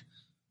black.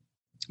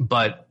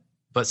 But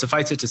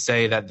suffice it to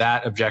say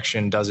that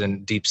objection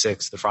doesn't deep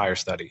six the Freier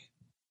study.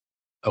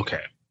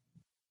 Okay.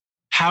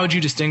 How would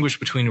you distinguish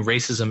between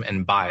racism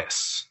and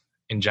bias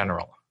in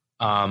general?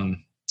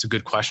 It's a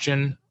good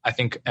question. I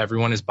think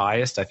everyone is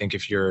biased. I think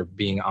if you're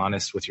being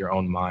honest with your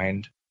own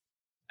mind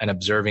and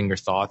observing your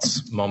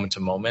thoughts moment to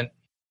moment,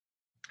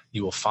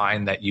 you will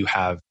find that you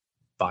have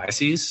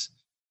biases.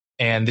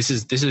 And this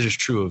is just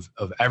true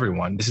of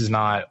everyone. This is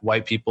not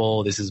white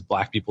people. This is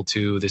black people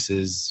too. This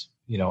is,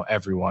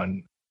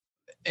 everyone.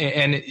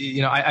 And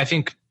I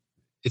think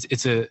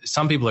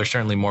some people are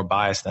certainly more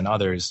biased than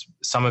others.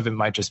 Some of it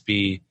might just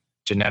be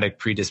genetic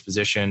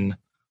predisposition.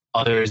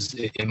 Others,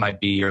 it might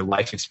be your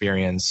life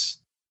experience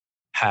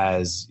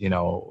has,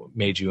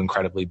 made you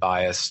incredibly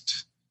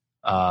biased.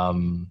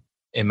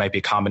 It might be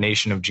a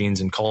combination of genes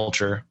and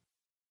culture.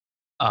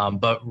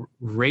 But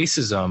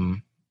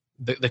racism,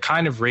 the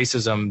kind of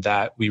racism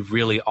that we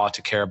really ought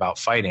to care about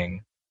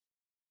fighting,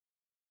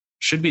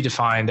 should be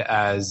defined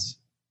as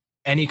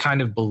any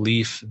kind of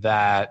belief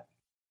that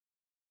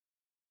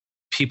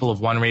people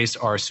of one race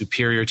are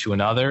superior to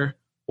another,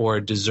 or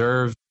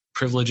deserve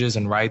privileges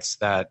and rights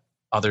that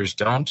others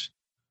don't,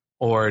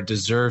 or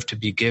deserve to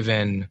be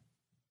given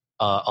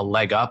a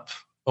leg up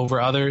over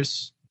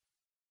others.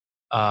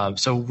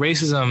 So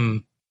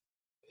racism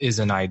is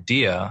an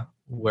idea,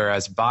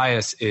 whereas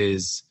bias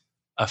is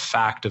a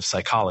fact of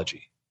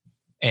psychology.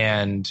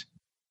 And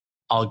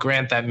I'll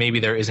grant that maybe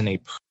there isn't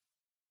a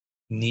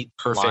neat,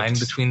 perfect line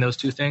between those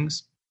two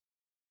things.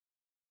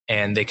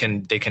 And they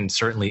can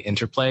certainly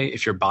interplay.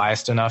 If you're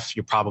biased enough,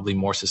 you're probably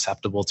more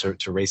susceptible to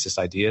racist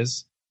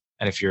ideas.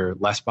 And if you're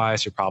less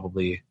biased, you're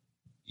probably,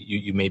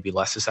 you may be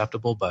less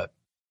susceptible, but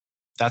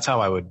that's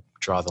how I would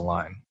draw the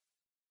line.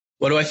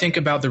 What do I think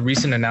about the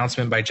recent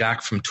announcement by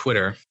Jack from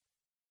Twitter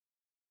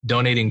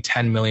donating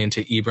 $10 million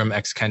to Ibram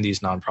X. Kendi's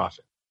nonprofit?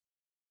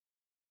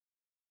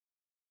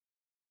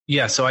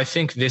 Yeah, so I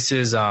think this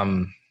is,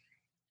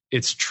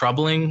 it's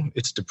troubling,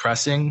 it's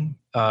depressing,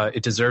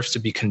 it deserves to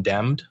be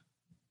condemned,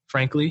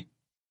 frankly.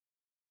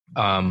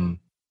 I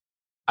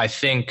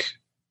think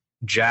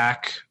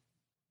Jack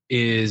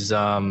is,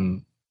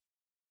 I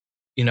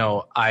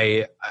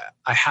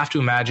have to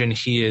imagine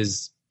he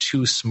is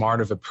too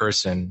smart of a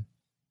person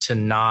to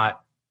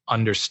not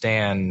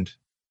understand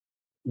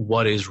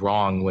what is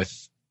wrong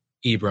with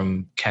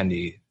Ibram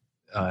Kendi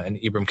and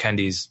Ibram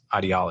Kendi's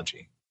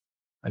ideology.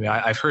 I mean,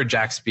 I've heard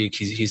Jack speak.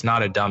 He's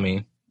not a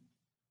dummy.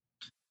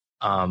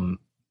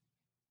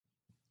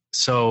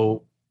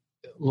 So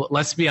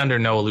let's be under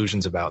no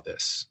illusions about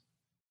this.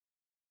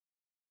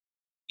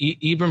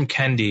 Ibram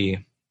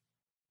Kendi,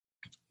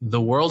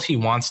 the world he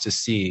wants to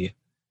see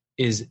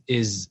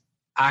is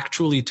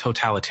actually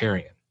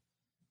totalitarian.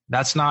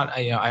 That's not,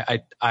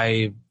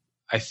 I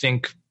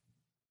think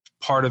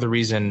part of the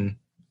reason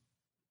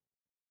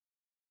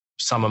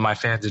some of my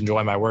fans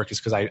enjoy my work is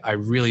because I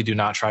really do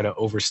not try to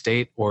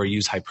overstate or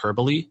use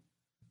hyperbole.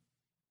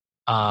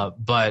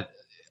 But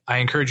I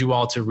encourage you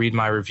all to read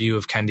my review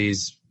of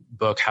Kendi's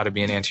book, How to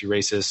Be an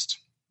Anti-Racist,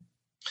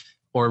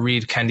 or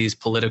read Kendi's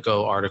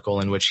Politico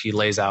article in which he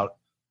lays out,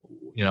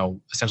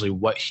 essentially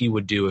what he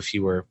would do if he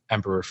were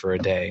emperor for a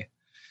day.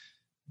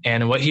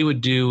 And what he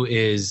would do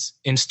is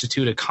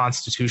institute a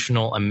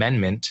constitutional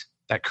amendment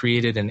that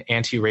created an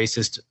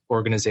anti-racist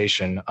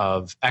organization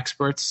of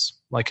experts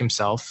like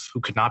himself who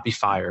could not be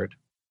fired,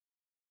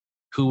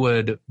 who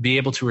would be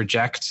able to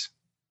reject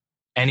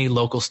any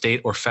local,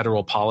 state, or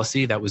federal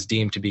policy that was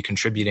deemed to be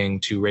contributing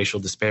to racial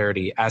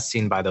disparity as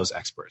seen by those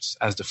experts,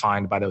 as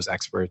defined by those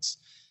experts,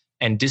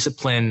 and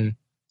discipline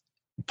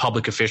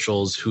public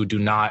officials who do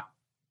not,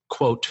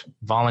 quote,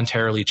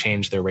 voluntarily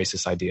change their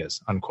racist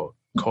ideas, unquote,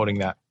 quoting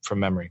that from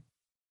memory.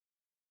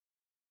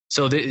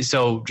 So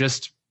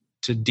just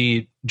to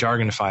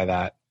de-jargonify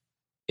that,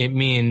 it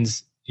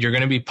means you're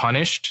going to be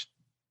punished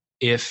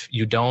if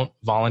you don't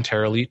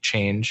voluntarily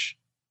change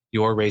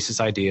your racist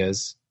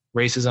ideas,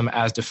 racism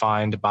as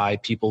defined by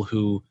people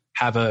who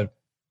have a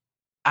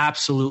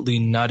absolutely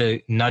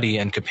nutty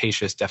and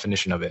capacious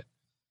definition of it.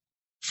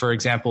 For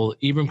example,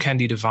 Ibram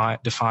Kendi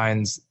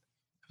defines,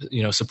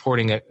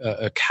 supporting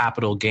a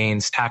capital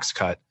gains tax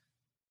cut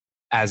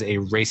as a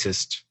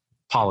racist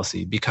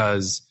policy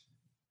because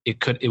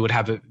it would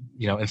have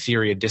in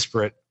theory, a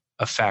disparate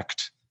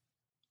effect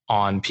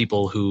on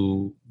people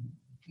who,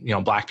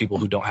 Black people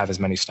who don't have as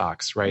many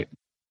stocks, right?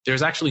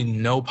 There's actually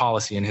no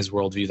policy in his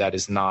worldview that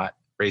is not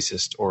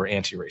racist or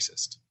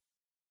anti-racist.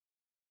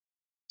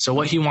 So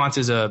what he wants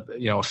is a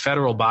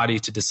federal body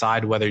to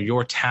decide whether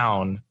your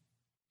town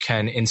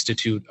can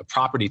institute a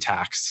property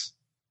tax,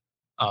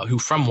 who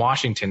from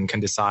Washington can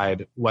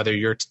decide whether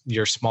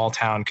your small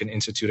town can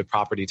institute a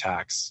property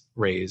tax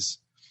raise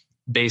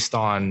based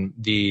on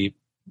the,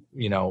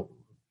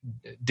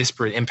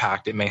 disparate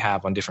impact it may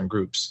have on different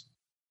groups.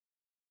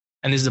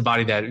 And this is a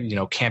body that,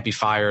 can't be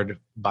fired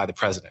by the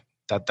president.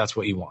 That's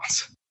what he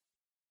wants.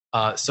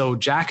 So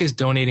Jack is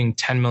donating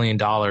 $10 million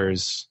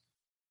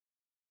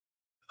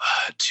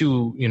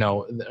to,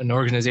 an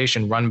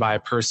organization run by a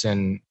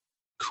person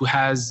who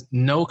has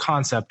no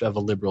concept of a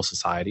liberal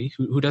society,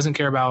 who doesn't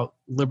care about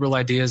liberal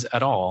ideas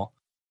at all,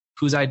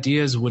 whose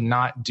ideas would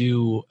not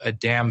do a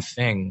damn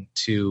thing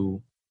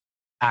to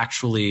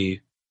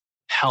actually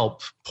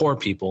help poor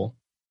people,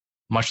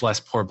 much less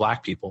poor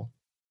Black people.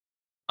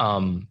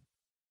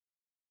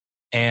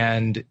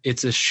 And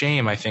it's a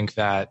shame, I think,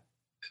 that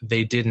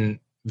they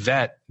didn't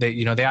vet. They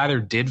either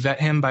did vet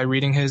him by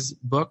reading his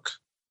book,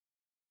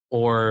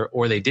 or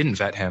they didn't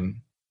vet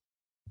him.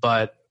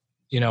 But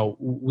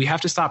we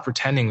have to stop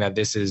pretending that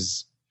this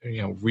is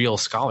real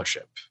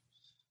scholarship.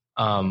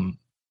 And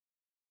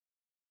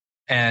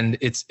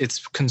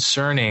it's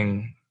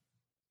concerning.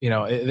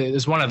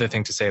 There's one other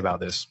thing to say about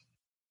this.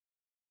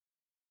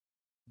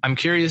 I'm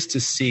curious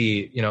to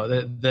see,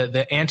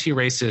 the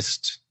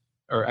anti-racist,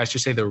 or I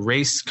should say the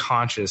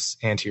race-conscious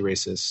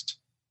anti-racist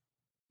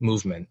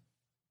movement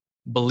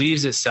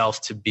believes itself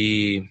to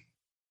be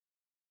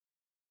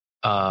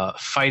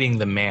fighting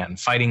the man,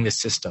 fighting the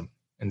system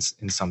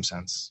in some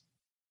sense.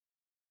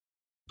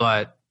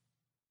 But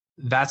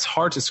that's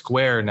hard to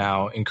square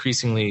now,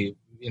 increasingly,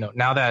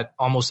 now that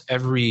almost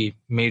every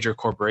major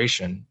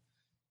corporation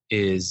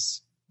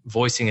is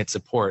voicing its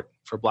support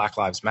for Black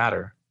Lives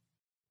Matter.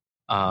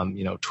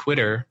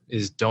 Twitter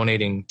is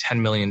donating $10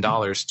 million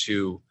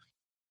to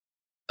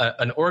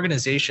an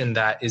organization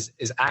that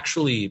is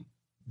actually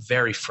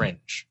very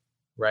fringe,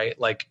 right?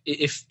 Like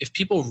if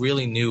people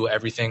really knew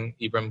everything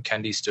Ibram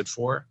Kendi stood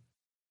for,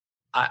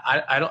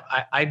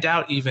 I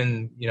doubt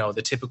even,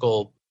 the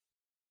typical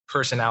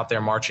person out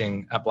there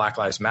marching at Black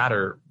Lives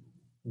Matter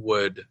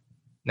would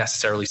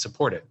necessarily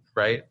support it,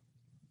 right?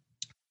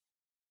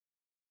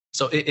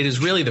 So it is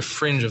really the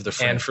fringe of the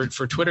fringe. And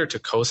for Twitter to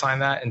co-sign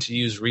that and to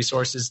use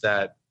resources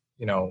that,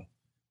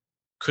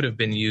 could have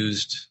been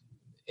used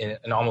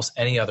in almost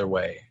any other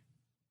way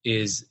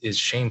is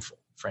shameful,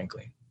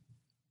 frankly.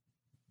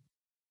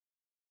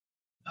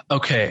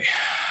 Okay.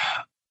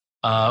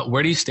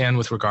 Where do you stand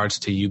with regards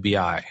to UBI?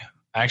 I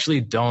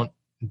actually don't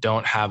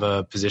have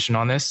a position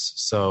on this,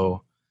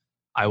 so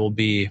I will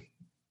be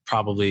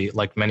probably,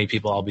 like many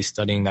people, I'll be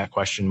studying that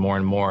question more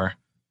and more.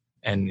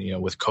 And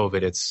with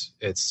COVID,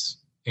 it's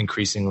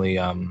increasingly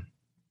it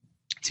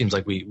seems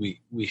like we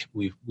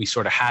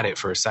sort of had it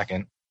for a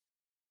second.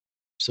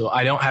 So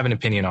I don't have an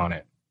opinion on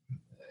it,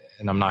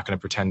 and I'm not going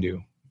to pretend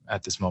to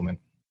at this moment.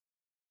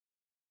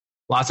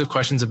 Lots of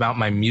questions about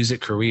my music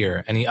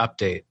career. Any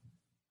update?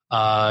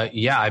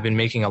 Yeah, I've been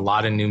making a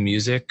lot of new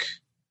music,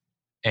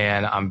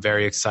 and I'm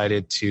very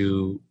excited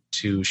to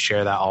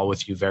share that all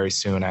with you very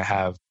soon. I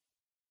have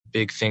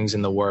big things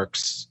in the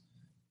works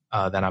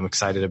that I'm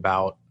excited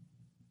about,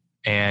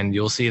 and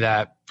you'll see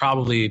that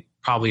probably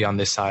on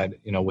this side,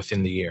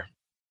 within the year.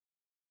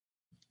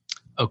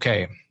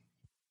 Okay.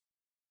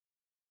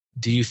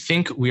 Do you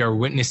think we are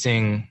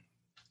witnessing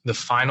the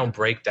final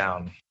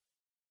breakdown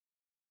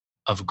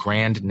of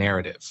grand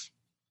narrative?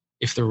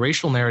 If the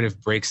racial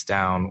narrative breaks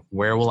down,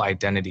 where will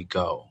identity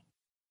go?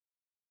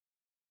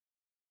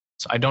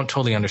 So I don't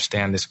totally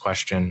understand this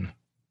question.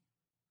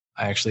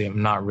 I actually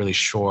am not really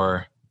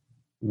sure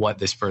what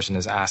this person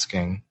is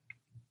asking.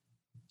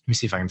 Let me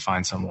see if I can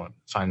find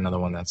another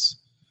one that's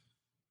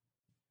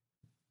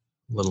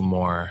a little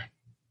more.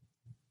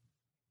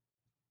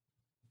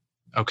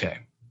 Okay.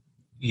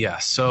 Yeah.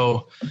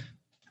 So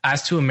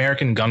as to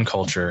American gun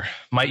culture,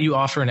 might you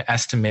offer an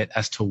estimate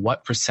as to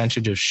what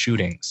percentage of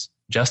shootings,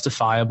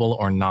 justifiable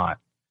or not,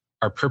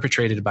 are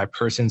perpetrated by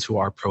persons who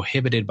are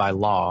prohibited by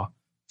law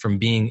from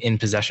being in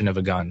possession of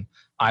a gun,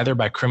 either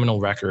by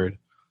criminal record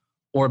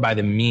or by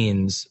the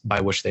means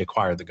by which they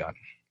acquired the gun.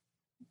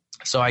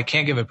 So I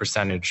can't give a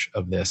percentage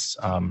of this,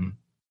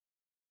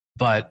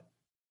 but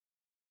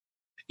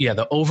yeah,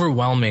 the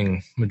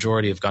overwhelming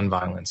majority of gun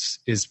violence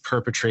is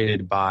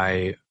perpetrated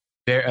by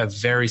a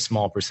very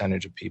small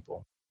percentage of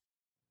people.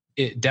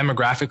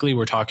 Demographically,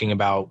 we're talking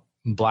about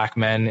Black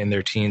men in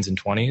their teens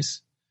and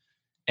 20s.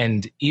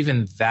 And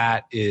even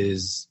that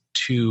is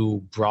too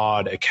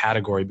broad a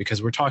category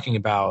because we're talking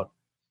about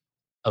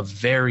a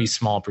very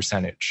small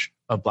percentage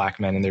of Black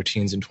men in their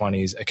teens and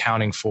 20s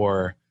accounting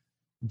for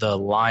the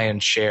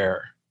lion's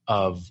share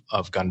of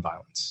gun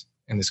violence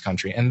in this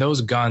country. And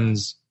those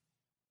guns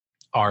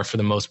are, for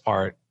the most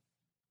part,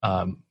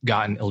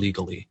 gotten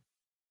illegally.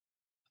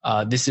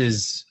 This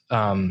is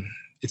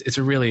it's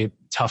a really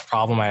tough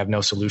problem I have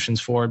no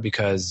solutions for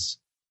because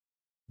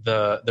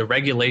the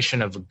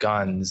regulation of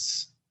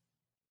guns,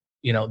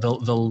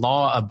 the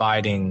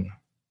law-abiding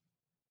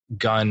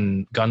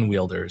gun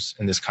wielders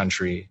in this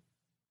country,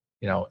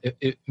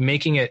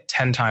 making it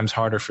 10 times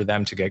harder for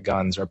them to get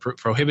guns or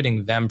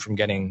prohibiting them from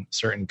getting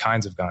certain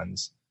kinds of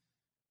guns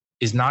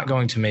is not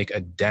going to make a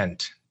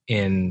dent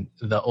in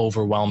the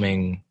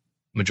overwhelming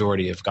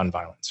majority of gun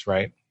violence,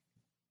 right?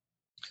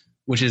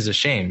 Which is a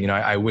shame.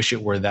 I wish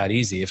it were that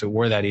easy. If it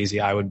were that easy,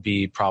 I would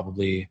be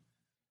probably,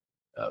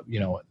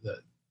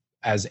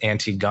 as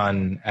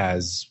anti-gun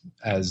as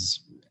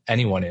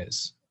anyone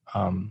is.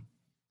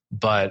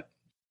 But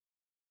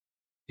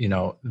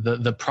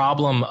the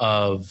problem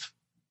of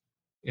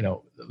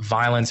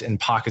violence in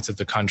pockets of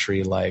the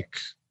country, like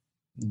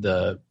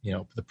the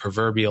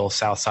proverbial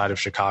South Side of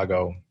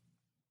Chicago,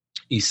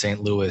 East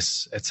St.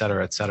 Louis, et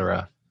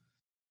cetera,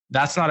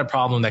 that's not a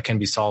problem that can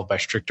be solved by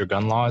stricter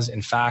gun laws.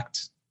 In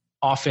fact,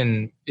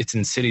 often it's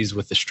in cities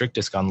with the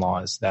strictest gun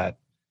laws that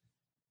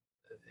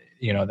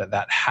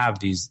that have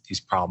these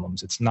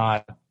problems. It's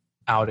not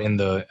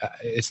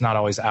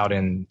always out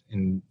in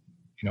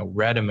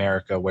red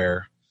America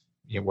where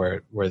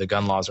the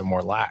gun laws are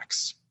more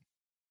lax.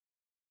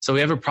 So we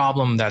have a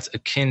problem that's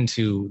akin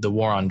to the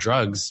war on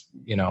drugs,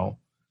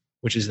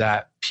 which is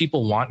that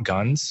people want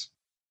guns,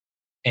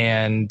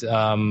 and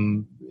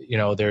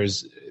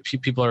there's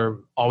people are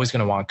always going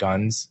to want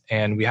guns,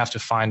 and we have to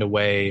find a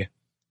way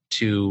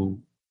to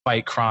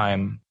fight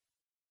crime,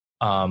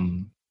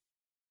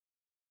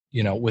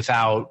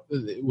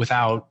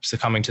 without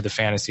succumbing to the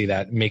fantasy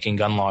that making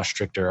gun laws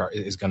stricter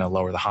is going to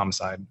lower the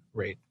homicide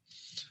rate.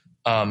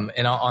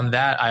 And on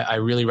that, I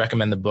really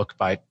recommend the book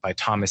by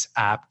Thomas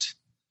Abt.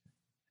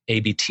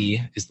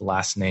 ABT is the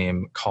last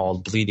name,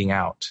 called Bleeding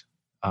Out.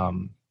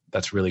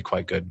 That's really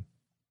quite good.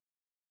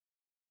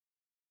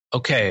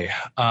 Okay.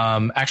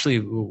 Actually,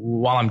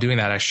 while I'm doing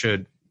that,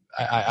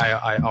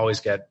 I always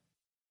get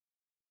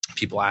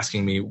people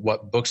asking me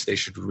what books they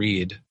should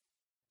read.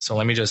 So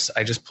I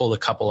just pulled a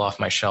couple off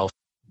my shelf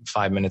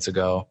 5 minutes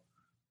ago.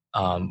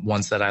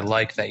 Ones that I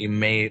like that you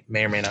may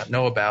or may not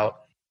know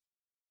about.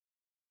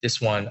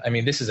 This one,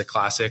 this is a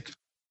classic,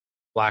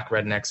 Black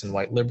Rednecks and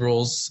White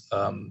Liberals,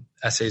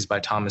 essays by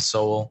Thomas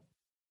Sowell,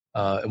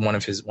 one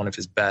of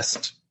his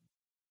best.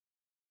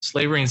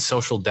 Slavery and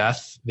Social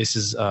Death. This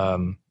is a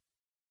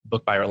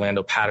book by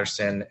Orlando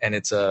Patterson, and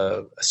it's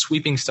a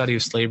sweeping study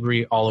of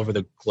slavery all over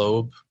the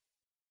globe.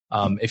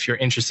 If you're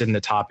interested in the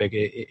topic,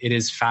 it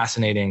is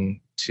fascinating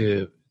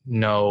to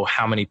know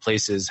how many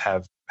places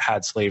have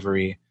had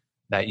slavery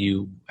that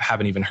you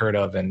haven't even heard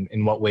of and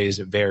in what ways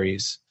it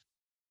varies.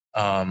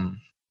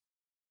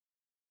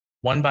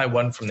 One by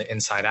One from the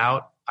Inside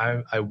Out.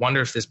 I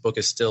wonder if this book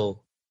is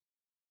still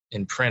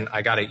in print.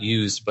 I got it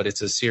used, but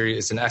it's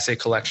an essay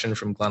collection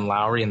from Glenn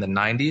Loury in the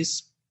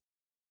 90s.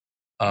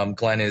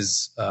 Glenn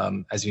is,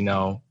 as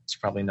you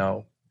probably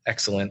know,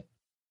 excellent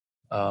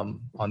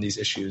on these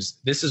issues.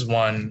 This is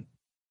one.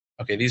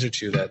 Okay, these are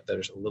two that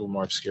are a little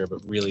more obscure,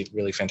 but really,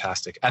 really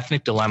fantastic.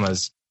 Ethnic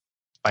Dilemmas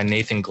by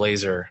Nathan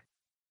Glazer.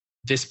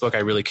 This book I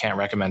really can't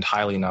recommend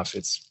highly enough.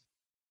 It's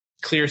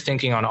clear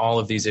thinking on all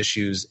of these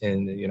issues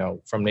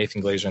from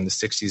Nathan Glazer in the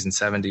 60s and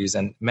 70s,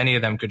 and many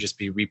of them could just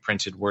be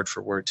reprinted word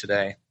for word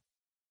today.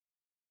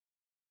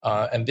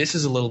 And this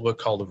is a little book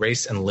called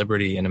Race and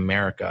Liberty in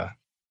America.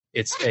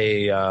 It's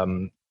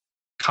a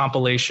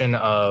compilation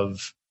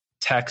of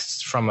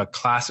texts from a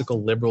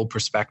classical liberal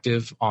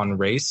perspective on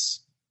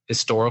race,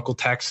 historical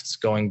texts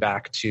going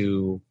back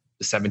to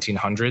the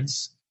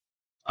 1700s.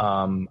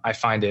 I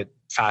find it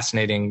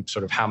fascinating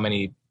sort of how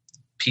many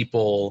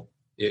people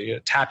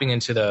tapping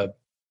into the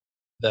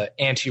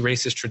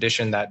anti-racist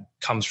tradition that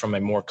comes from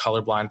a more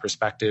colorblind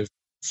perspective,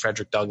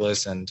 Frederick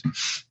Douglass and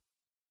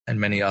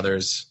many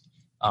others.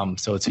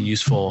 So it's a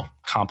useful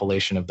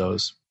compilation of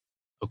those.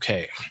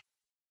 Okay.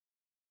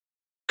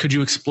 Could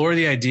you explore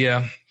the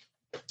idea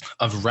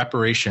of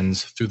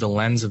reparations through the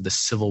lens of the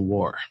Civil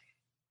War?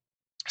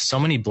 So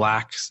many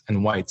blacks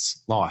and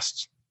whites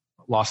lost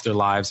their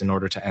lives in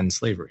order to end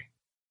slavery.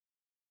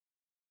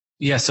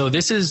 Yeah, so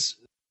as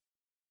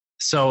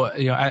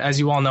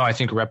you all know, I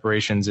think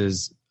reparations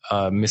is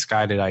a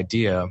misguided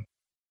idea.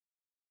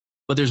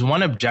 But there's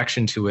one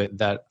objection to it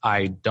that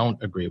I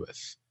don't agree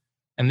with.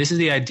 And this is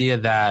the idea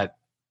that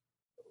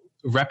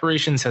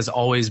reparations has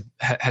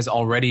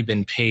already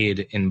been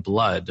paid in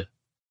blood.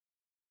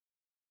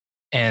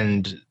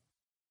 And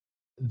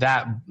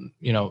that,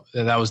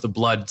 that was the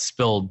blood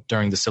spilled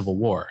during the Civil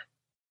War.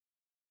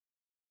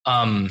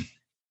 I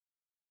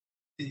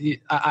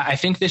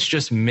think this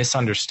just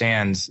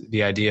misunderstands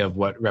the idea of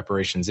what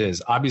reparations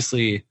is.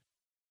 Obviously,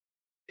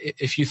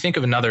 if you think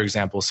of another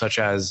example, such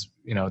as,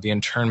 the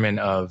internment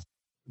of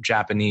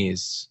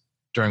Japanese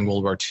during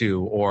World War II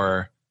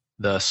or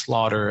the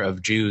slaughter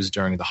of Jews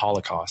during the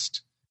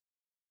Holocaust,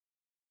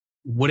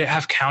 would it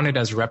have counted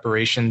as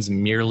reparations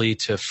merely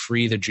to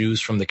free the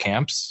Jews from the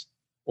camps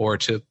or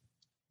to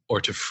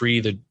free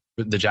the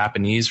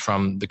Japanese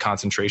from the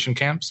concentration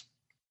camps?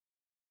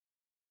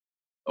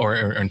 Or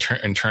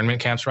internment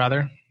camps,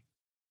 rather.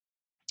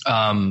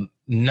 No,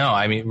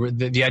 I mean,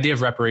 the idea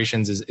of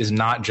reparations is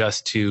not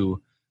just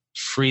to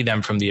free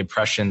them from the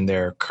oppression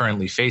they're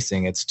currently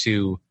facing. It's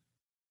to,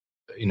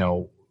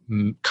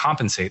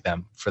 compensate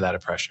them for that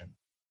oppression.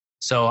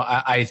 So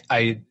I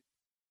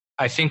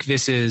think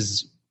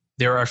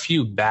there are a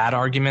few bad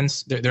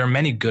arguments. There are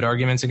many good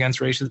arguments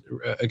against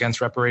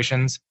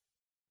reparations,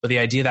 but the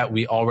idea that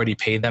we already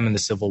paid them in the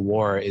Civil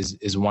War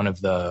is one of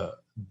the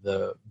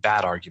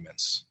bad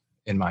arguments,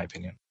 in my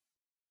opinion.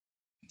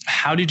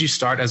 How did you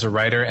start as a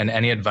writer, and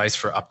any advice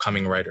for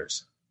upcoming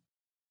writers?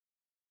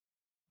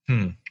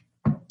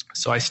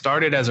 So I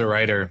started as a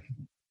writer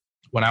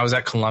when I was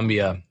at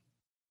Columbia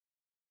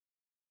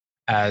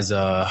as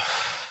a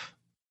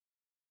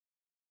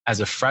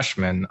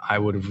freshman. I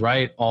would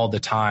write all the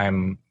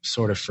time,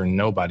 sort of for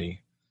nobody.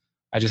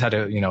 I just had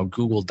to,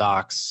 Google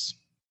Docs,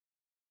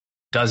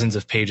 dozens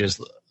of pages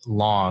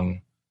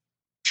long,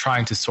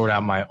 trying to sort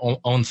out my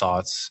own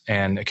thoughts.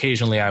 And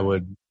occasionally I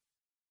would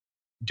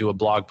do a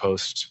blog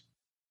post.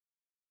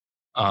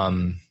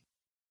 In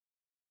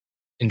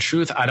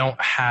truth, I don't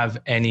have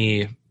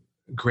any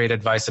great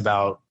advice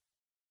about,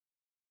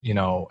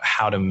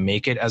 how to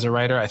make it as a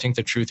writer. I think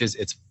the truth is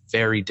it's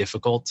very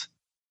difficult.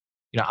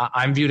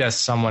 I'm viewed as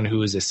someone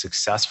who is a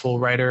successful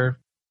writer,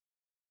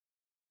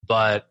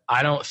 but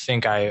I don't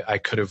think I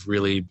could have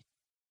really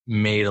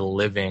made a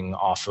living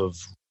off of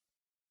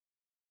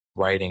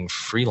writing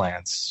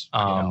freelance.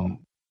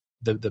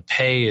 The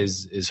pay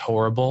is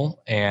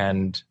horrible,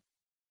 and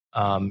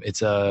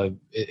it's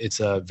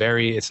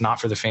not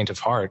for the faint of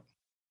heart.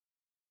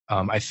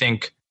 I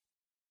think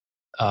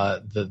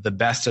the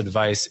best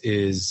advice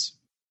is,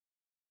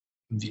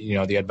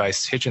 the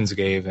advice Hitchens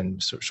gave,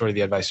 and sort of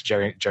the advice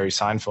Jerry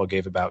Seinfeld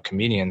gave about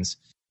comedians.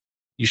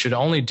 You should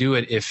only do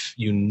it if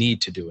you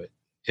need to do it.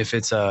 If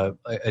it's a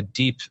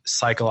deep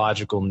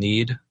psychological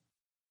need,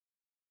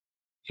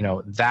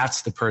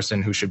 that's the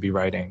person who should be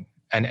writing.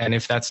 And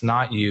if that's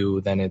not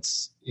you, then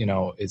it's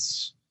a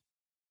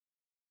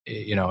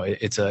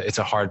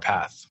hard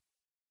path.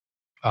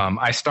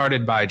 I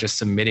started by just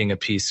submitting a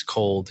piece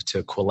cold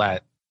to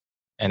Quillette,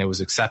 and it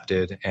was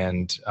accepted,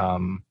 and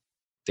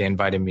they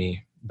invited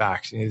me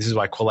back. This is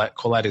why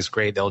Quillette is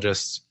great. They'll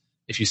just,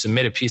 if you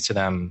submit a piece to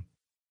them,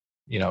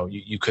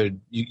 you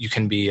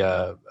can be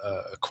a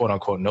quote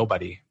unquote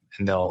nobody,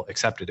 and they'll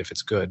accept it if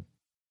it's good.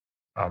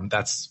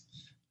 That's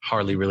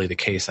hardly really the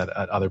case at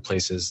other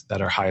places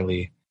that are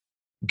highly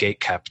gate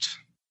kept.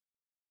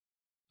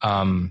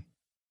 My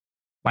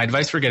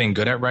advice for getting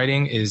good at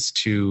writing is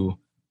to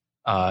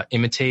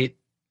imitate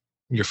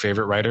your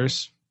favorite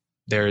writers.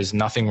 There is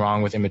nothing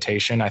wrong with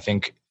imitation. I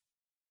think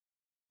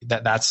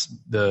that's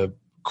the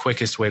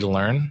quickest way to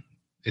learn,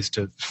 is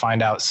to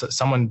find out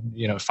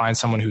find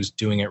someone who's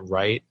doing it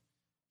right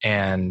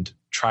and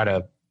try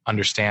to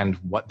understand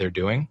what they're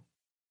doing.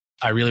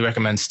 I really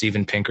recommend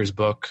Steven Pinker's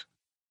book,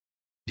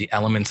 The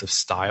Elements of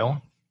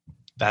Style.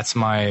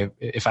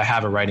 If I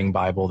have a writing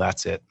Bible,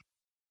 that's it.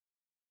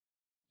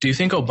 Do you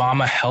think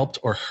Obama helped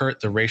or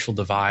hurt the racial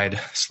divide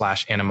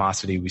 /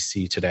 animosity we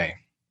see today?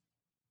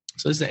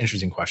 So this is an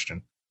interesting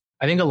question.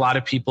 I think a lot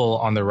of people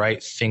on the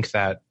right think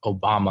that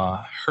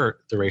Obama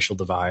hurt the racial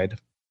divide.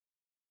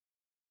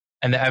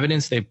 And the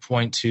evidence they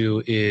point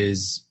to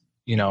is,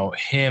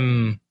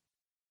 him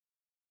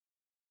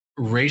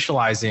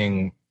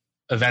racializing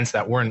events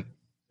that weren't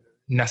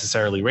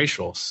necessarily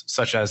racial,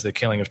 such as the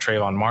killing of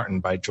Trayvon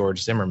Martin by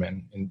George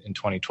Zimmerman in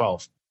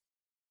 2012.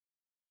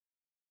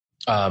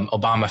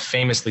 Obama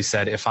famously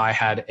said, if I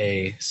had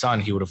a son,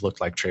 he would have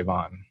looked like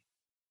Trayvon.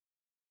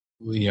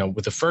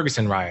 With the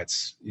Ferguson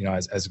riots,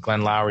 as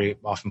Glenn Loury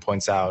often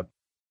points out,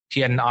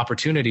 he had an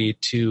opportunity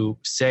to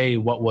say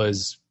what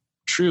was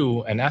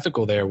true and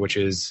ethical there, which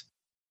is,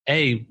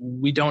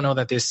 we don't know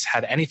that this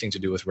had anything to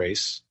do with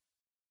race,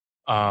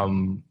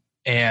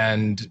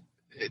 and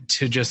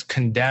to just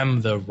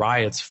condemn the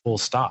riots full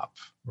stop,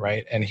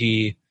 right? And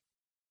he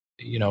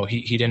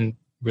didn't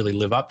really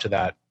live up to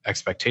that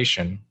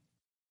expectation.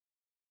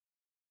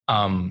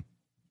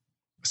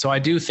 So I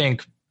do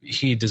think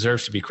he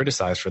deserves to be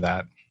criticized for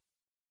that.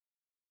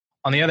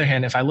 On the other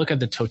hand, if I look at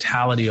the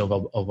totality of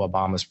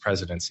Obama's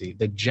presidency,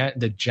 the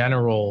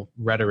general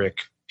rhetoric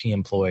he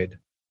employed,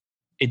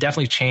 it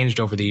definitely changed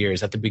over the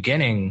years. At the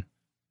beginning,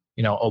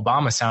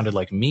 Obama sounded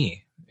like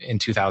me in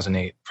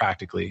 2008,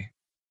 practically.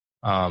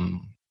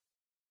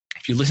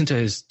 If you listen to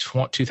his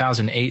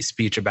 2008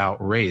 speech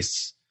about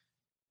race,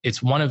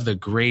 it's one of the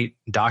great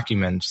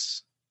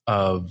documents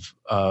of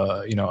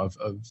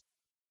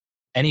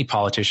any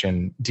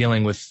politician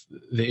dealing with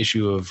the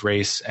issue of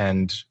race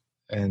and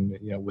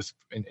with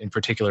in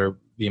particular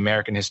the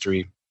American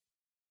history,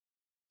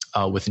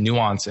 with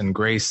nuance and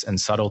grace and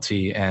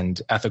subtlety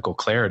and ethical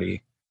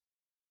clarity.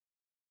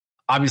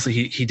 Obviously,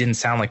 he didn't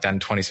sound like that in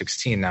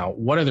 2016. Now,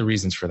 what are the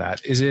reasons for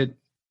that? Is it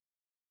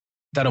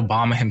that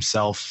Obama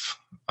himself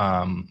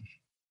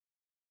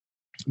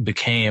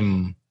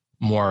became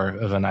more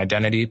of an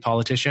identity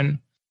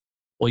politician?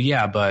 Well,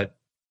 yeah, but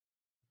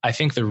I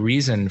think the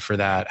reason for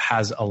that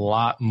has a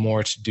lot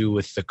more to do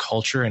with the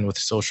culture and with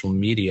social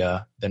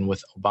media than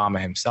with Obama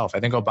himself.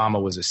 I think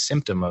Obama was a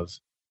symptom of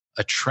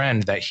a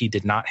trend that he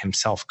did not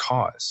himself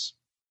cause.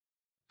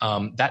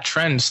 That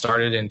trend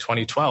started in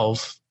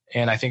 2012,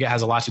 and I think it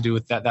has a lot to do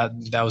with that.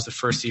 That was the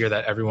first year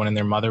that everyone and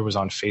their mother was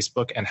on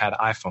Facebook and had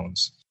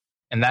iPhones.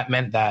 And that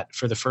meant that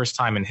for the first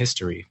time in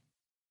history,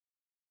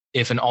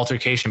 if an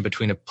altercation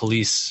between a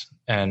police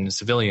and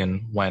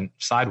civilian went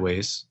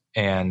sideways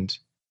and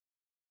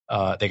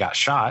they got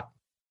shot,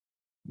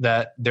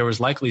 that there was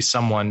likely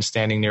someone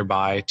standing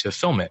nearby to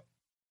film it.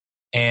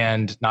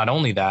 And not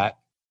only that,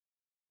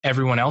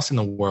 everyone else in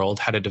the world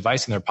had a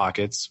device in their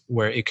pockets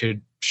where it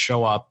could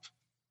show up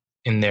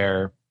in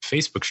their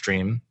Facebook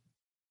stream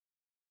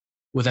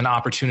with an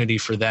opportunity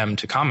for them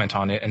to comment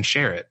on it and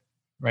share it,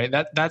 right?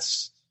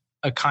 That's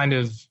a kind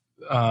of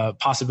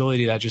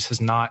possibility that just has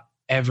not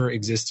ever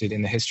existed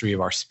in the history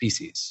of our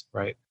species,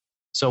 right?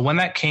 So when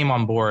that came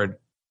on board,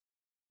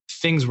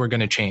 things were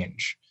going to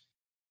change.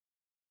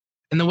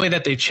 And the way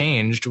that they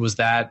changed was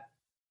that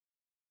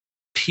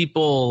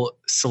people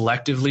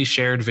selectively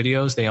shared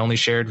videos. They only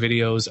shared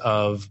videos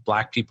of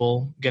Black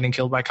people getting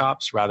killed by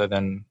cops rather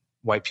than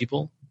white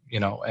people,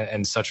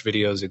 and such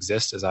videos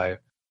exist, as I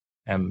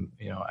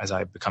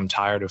become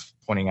tired of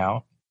pointing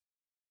out.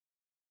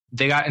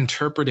 They got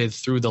interpreted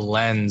through the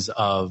lens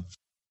of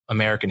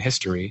American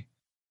history.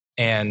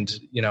 And,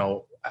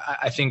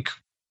 I think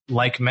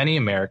like many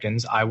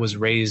Americans, I was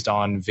raised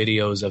on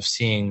videos of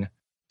seeing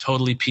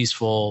totally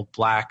peaceful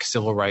Black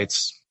civil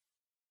rights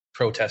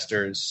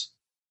protesters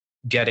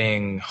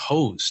getting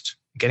hosed,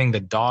 getting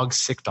the dog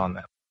sicked on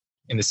them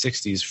in the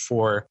 60s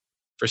for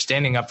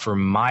standing up for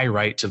my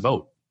right to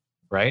vote,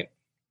 right?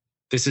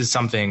 This is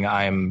something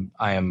I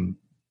am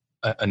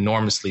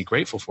enormously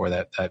grateful for,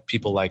 that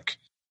people like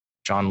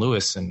John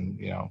Lewis and,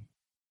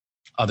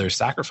 others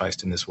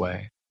sacrificed in this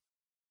way.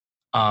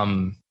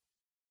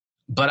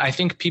 But I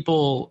think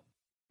people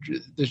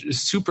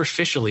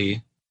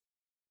superficially,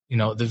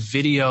 the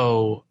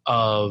video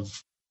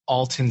of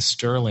Alton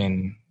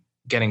Sterling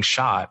getting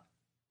shot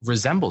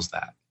resembles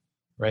that,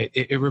 right?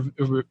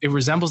 It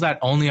resembles that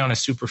only on a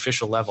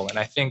superficial level. And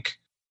I think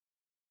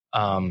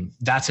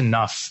that's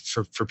enough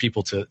for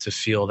people to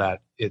feel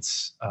that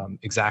it's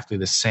exactly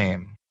the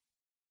same.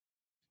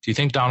 Do you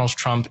think Donald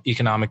Trump's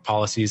economic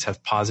policies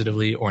have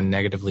positively or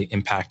negatively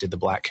impacted the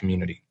Black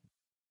community?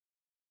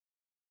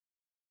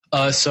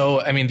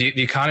 The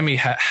economy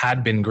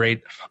had been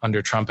great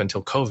under Trump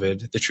until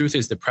COVID. The truth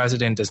is the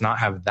president does not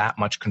have that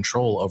much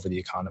control over the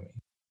economy.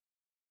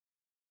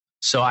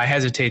 So I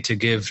hesitate to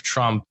give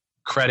Trump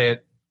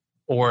credit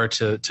or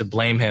to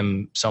blame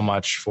him so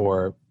much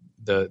for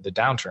the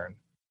downturn.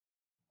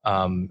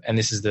 And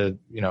this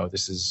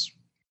is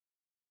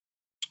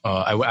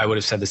I would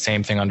have said the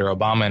same thing under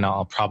Obama, and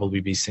I'll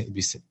probably be saying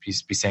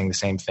the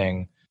same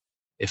thing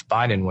if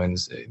Biden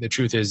wins. The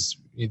truth is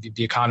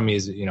the economy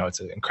is, it's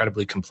an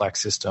incredibly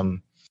complex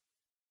system.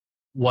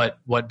 What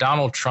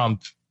Donald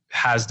Trump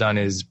has done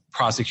is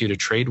prosecute a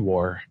trade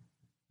war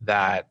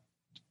that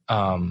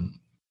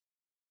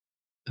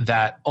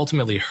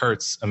ultimately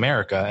hurts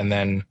America. And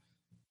then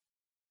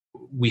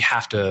we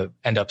have to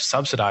end up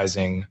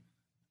subsidizing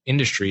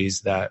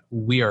industries that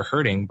we are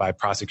hurting by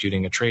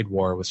prosecuting a trade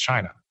war with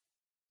China.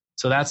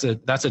 So that's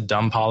a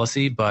dumb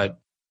policy, but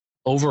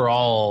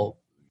overall,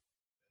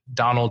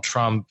 Donald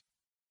Trump,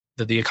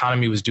 the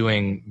economy was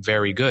doing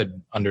very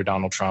good under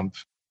Donald Trump,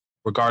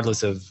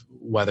 regardless of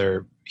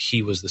whether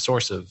he was the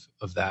source of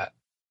that.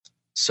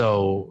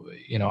 So,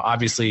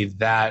 obviously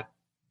that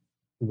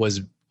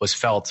was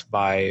felt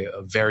by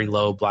a very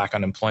low Black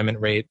unemployment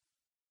rate,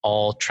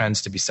 all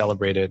trends to be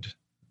celebrated,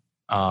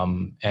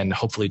 and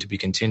hopefully to be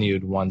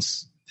continued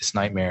once this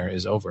nightmare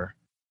is over.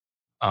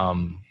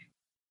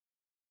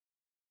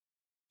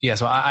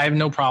 So I have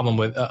no problem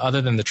with,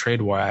 other than the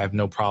trade war, I have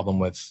no problem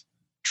with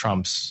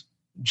Trump's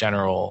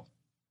general,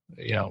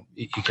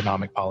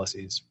 economic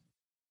policies.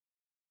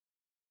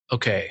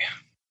 Okay,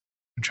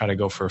 I'm trying to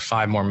go for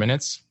 5 more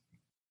minutes.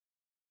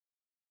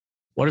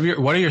 What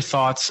are your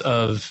thoughts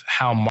of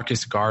how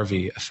Marcus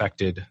Garvey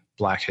affected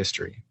Black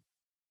history?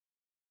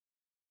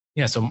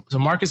 Yeah, so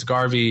Marcus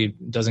Garvey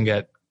doesn't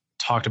get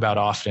talked about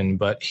often,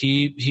 but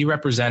he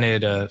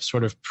represented a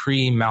sort of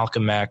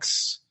pre-Malcolm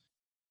X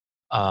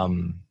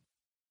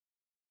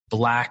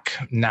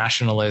Black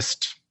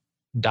nationalist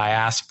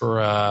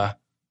diaspora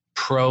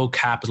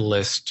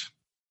pro-capitalist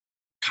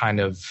kind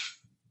of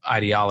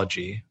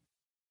ideology.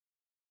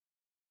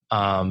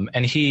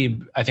 And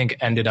he, I think,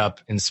 ended up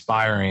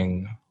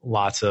inspiring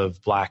lots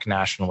of Black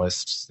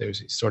nationalists.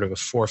 There's sort of a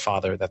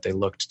forefather that they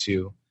looked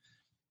to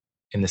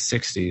in the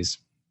 60s.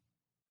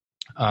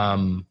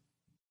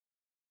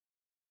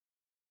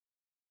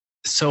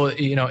 So,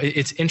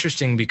 it's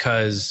interesting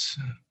because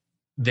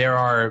there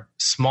are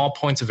small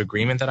points of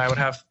agreement that I would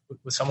have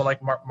with someone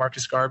like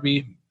Marcus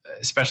Garvey,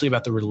 especially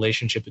about the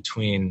relationship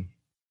between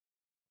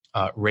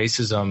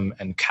racism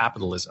and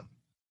capitalism.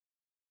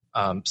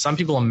 Some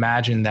people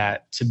imagine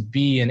that to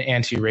be an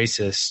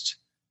anti-racist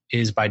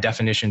is by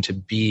definition to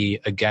be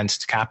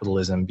against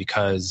capitalism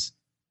because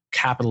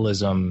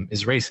capitalism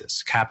is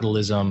racist.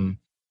 Capitalism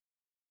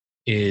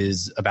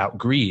is about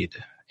greed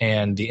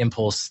and the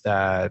impulse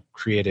that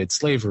created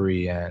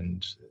slavery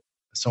and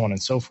so on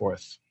and so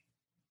forth.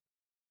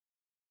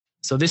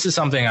 So this is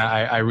something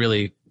I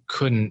really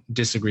couldn't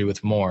disagree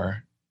with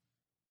more.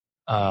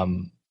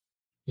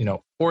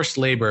 Forced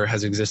labor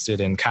has existed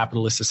in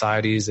capitalist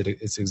societies.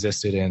 It's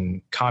existed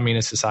in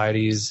communist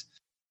societies.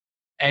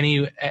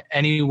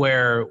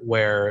 Anywhere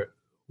where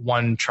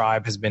one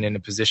tribe has been in a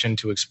position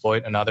to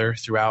exploit another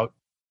throughout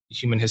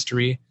human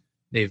history,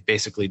 they've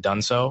basically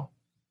done so.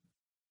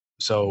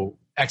 So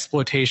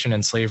exploitation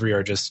and slavery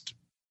are just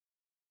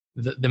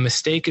the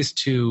mistake is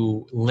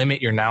to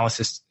limit your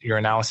analysis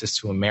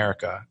to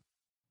America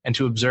and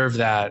to observe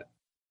that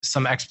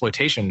some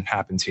exploitation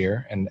happens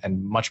here and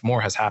much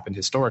more has happened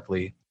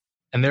historically,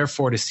 and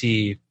therefore to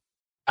see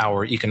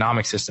our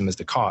economic system as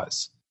the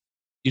cause.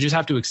 You just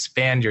have to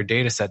expand your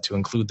data set to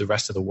include the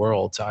rest of the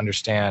world to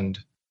understand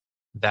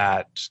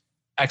that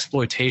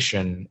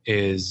exploitation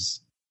is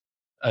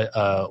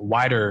a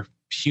wider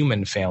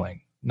human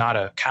failing, not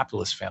a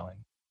capitalist failing.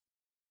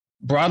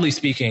 Broadly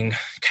speaking,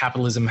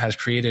 capitalism has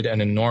created an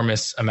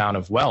enormous amount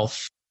of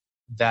wealth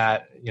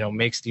that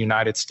makes the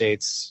United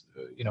States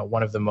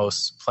one of the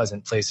most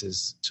pleasant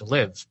places to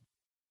live.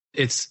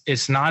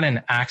 It's not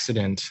an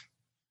accident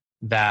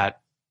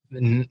that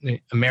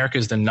America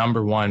is the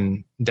number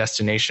one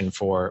destination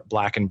for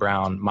Black and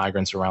brown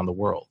migrants around the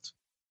world.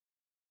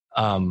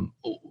 One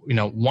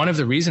of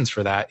the reasons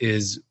for that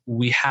is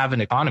we have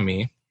an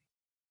economy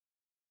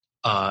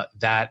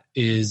that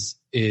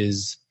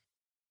is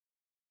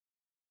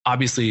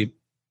obviously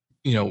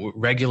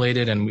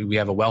regulated, and we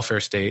have a welfare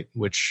state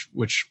which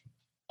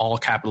all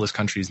capitalist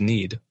countries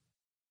need,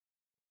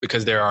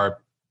 because there are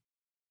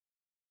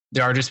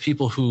just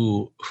people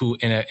who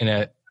in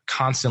a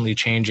constantly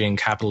changing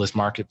capitalist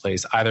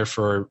marketplace, either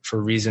for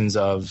reasons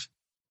of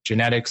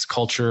genetics,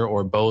 culture,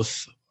 or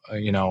both,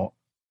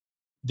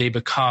 they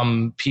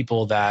become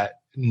people that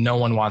no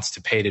one wants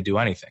to pay to do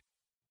anything.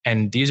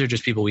 And these are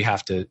just people we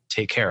have to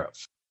take care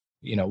of.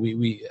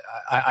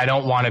 I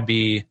don't want to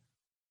be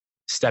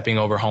stepping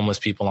over homeless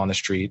people on the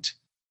street.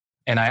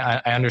 And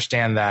I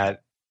understand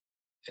that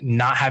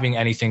not having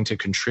anything to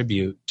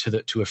contribute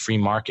to a free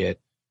market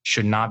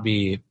should not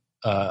be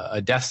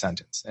a death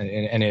sentence.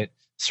 And it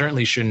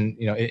certainly shouldn't,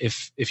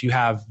 if you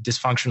have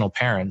dysfunctional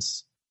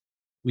parents,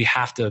 we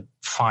have to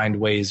find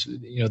ways,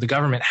 the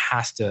government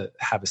has to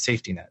have a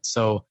safety net.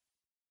 So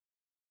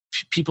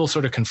people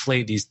sort of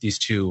conflate these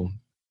two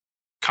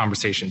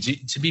conversations.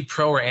 To be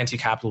pro or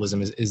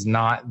anti-capitalism is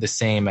not the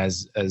same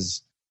as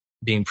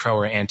being pro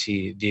or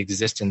anti the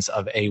existence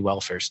of a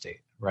welfare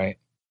state, right?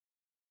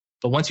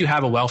 But once you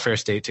have a welfare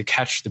state to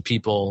catch the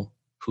people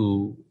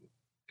who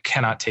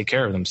cannot take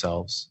care of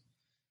themselves,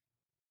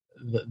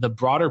 the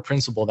broader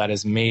principle that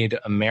has made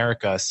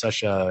America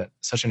such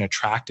an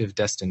attractive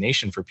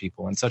destination for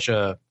people and such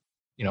a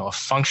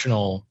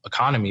functional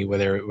economy where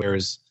there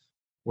is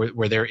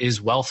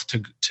wealth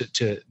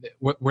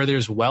where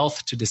there's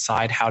wealth to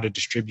decide how to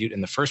distribute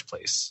in the first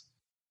place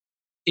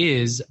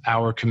is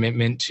our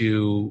commitment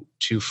to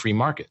free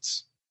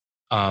markets.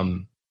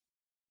 And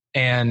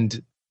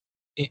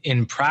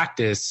in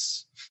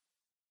practice,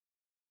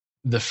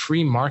 the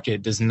free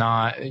market does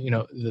not,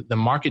 the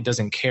market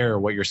doesn't care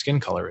what your skin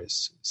color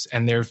is.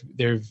 And there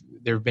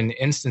have been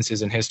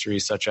instances in history,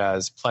 such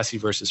as Plessy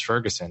versus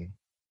Ferguson,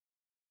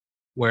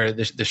 where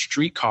the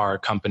streetcar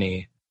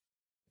company,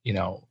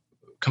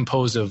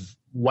 composed of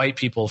white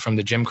people from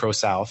the Jim Crow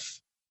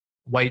South,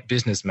 white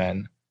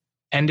businessmen,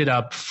 ended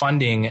up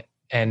funding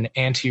an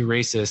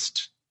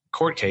anti-racist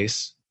court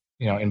case,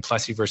 in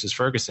Plessy versus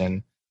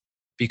Ferguson,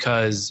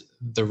 because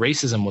the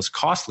racism was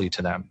costly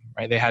to them,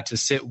 right? They had to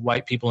sit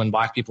white people and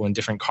Black people in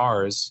different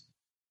cars,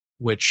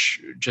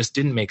 which just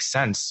didn't make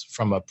sense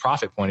from a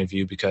profit point of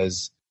view,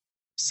 because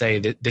say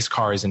that this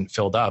car isn't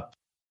filled up,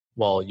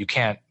 well, you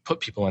can't put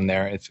people in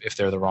there if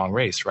they're the wrong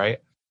race, right?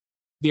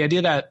 The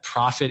idea that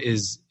profit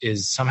is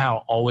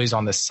somehow always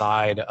on the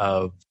side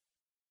of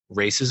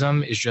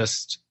racism is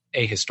just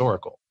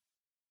ahistorical.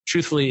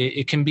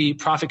 Truthfully,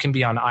 profit can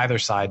be on either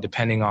side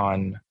depending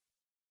on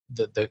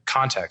the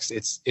context.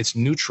 It's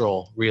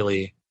neutral,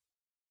 really.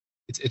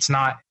 It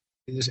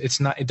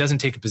doesn't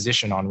take a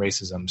position on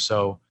racism.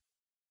 So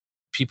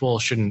people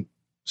shouldn't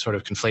sort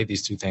of conflate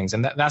these two things.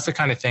 And that's the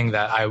kind of thing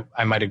that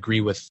I might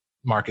agree with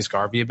Marcus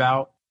Garvey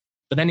about.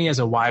 But then he has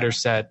a wider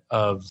set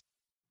of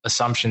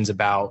assumptions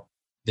about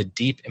the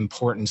deep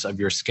importance of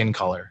your skin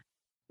color,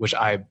 which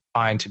I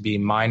find to be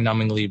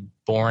mind-numbingly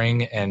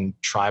boring and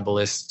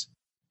tribalist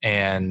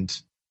and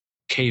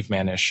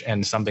cavemanish,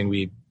 and something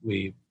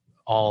we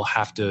all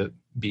have to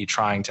be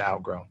trying to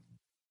outgrow.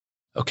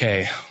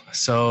 Okay,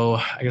 so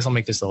I guess I'll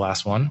make this the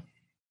last one.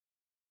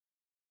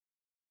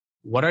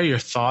 What are your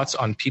thoughts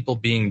on people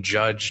being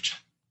judged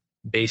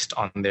based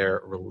on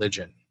their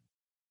religion?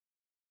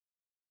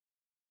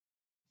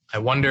 I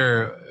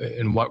wonder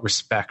in what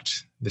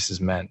respect this is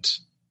meant.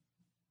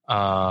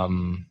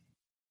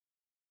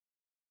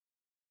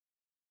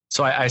 So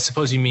I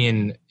suppose you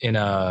mean in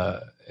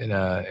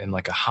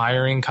like a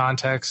hiring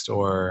context,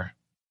 or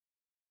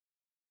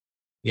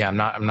yeah,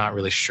 I'm not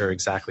really sure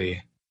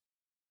exactly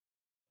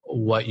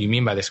what you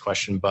mean by this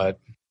question, but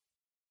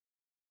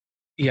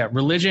yeah,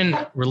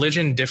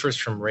 religion differs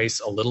from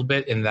race a little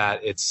bit in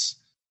that it's,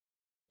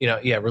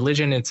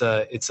 religion, it's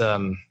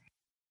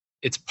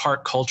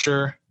part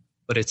culture,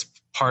 but it's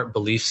part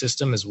belief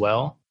system as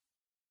well.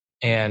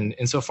 And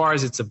insofar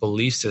as it's a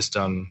belief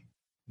system,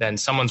 then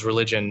someone's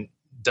religion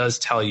does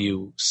tell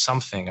you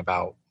something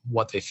about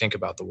what they think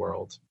about the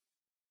world.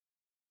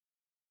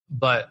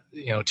 But,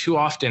 too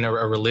often a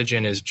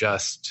religion is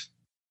just,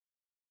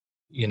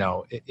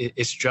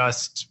 it's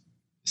just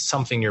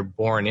something you're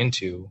born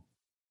into.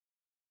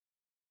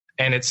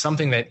 And it's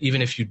something that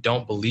even if you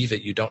don't believe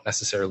it, you don't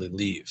necessarily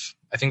leave.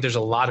 I think there's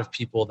a lot of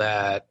people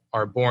that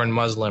are born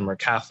Muslim or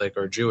Catholic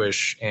or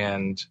Jewish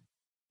and,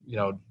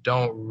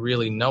 don't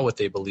really know what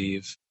they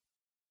believe,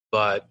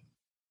 but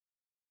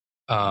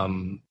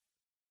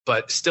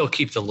still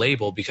keep the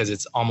label because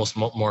it's almost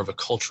more of a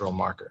cultural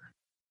marker.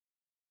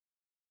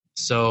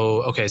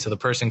 So the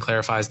person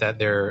clarifies that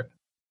they're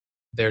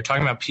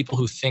talking about people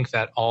who think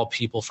that all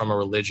people from a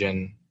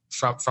religion,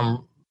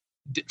 from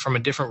a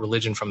different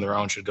religion from their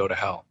own, should go to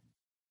hell.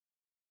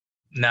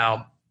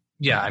 Now,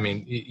 yeah, I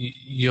mean,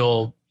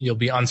 you'll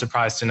be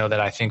unsurprised to know that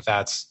I think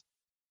that's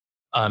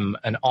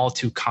an all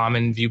too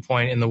common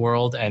viewpoint in the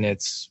world, and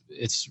it's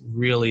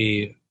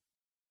really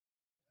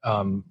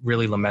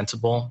really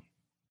lamentable.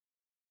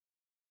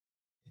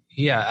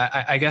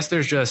 Yeah, I guess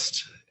there's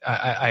just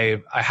I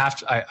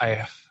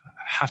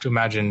have to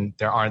imagine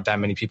there aren't that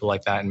many people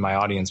like that in my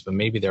audience, but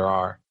maybe there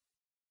are.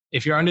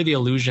 If you're under the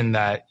illusion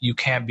that you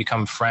can't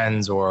become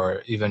friends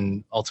or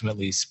even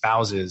ultimately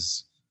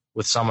spouses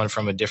with someone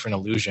from a different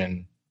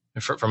illusion,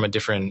 from a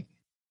different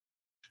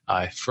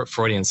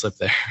Freudian slip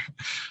there,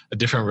 a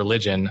different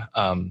religion,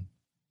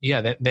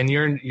 then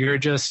you're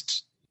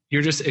just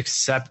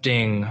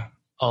accepting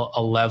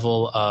a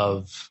level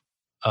of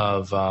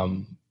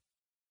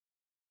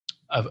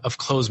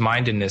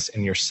closed-mindedness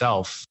in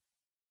yourself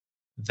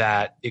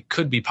that it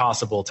could be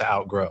possible to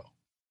outgrow.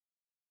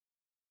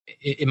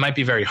 It might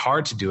be very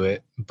hard to do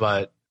it,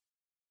 but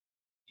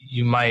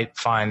you might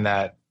find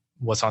that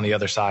what's on the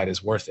other side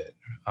is worth it.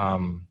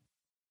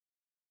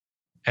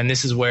 And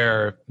this is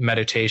where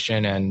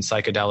meditation and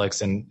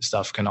psychedelics and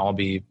stuff can all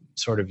be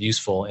sort of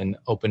useful in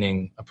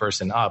opening a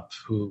person up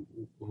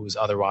who's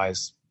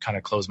otherwise kind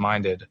of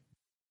closed-minded.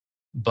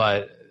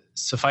 But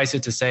suffice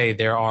it to say,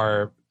 there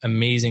are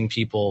amazing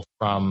people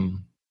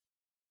from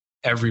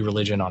every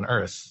religion on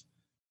earth.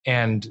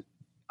 And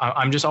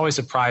I'm just always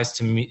surprised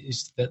to me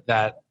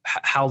that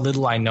how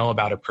little I know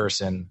about a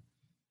person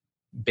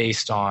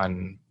based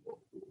on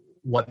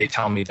what they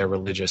tell me their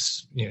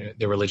religious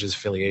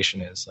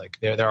affiliation is. Like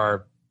there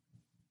are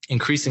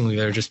increasingly,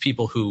 there are just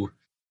people who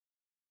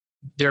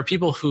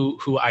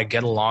I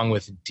get along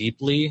with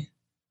deeply,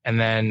 and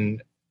then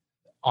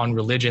on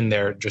religion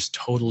they're just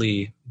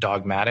totally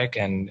dogmatic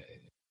and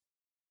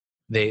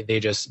they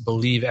just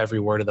believe every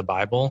word of the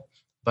Bible,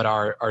 but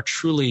are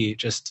truly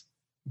just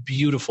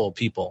beautiful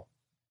people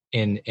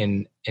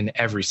in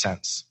every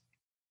sense.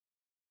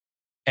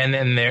 And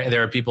then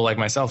there are people like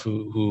myself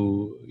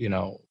who's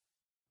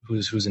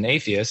an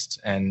atheist,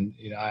 and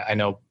I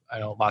know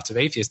lots of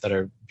atheists that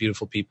are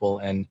beautiful people,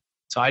 and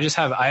so I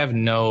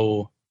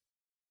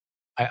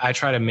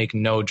try to make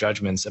no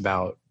judgments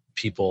about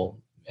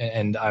people,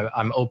 and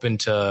I'm open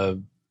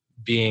to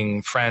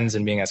being friends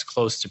and being as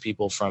close to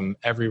people from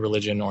every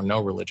religion or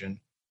no religion,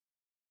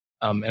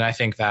 and I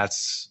think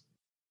that's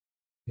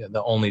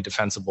the only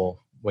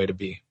defensible way to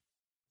be,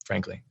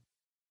 frankly.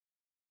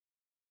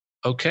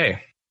 Okay,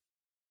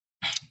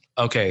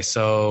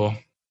 so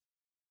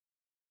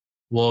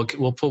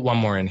we'll put one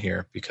more in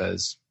here.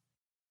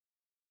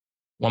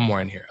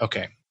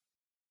 Okay.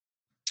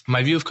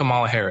 My view of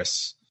Kamala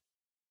Harris.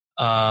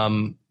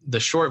 The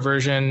short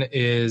version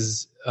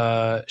is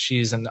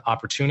she's an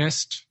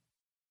opportunist.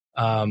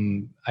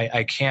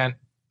 I can't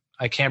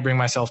bring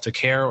myself to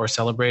care or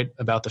celebrate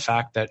about the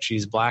fact that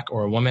she's black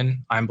or a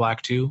woman. I'm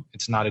black too.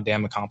 It's not a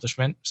damn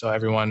accomplishment. So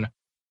everyone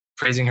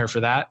praising her for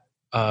that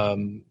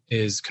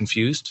is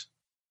confused.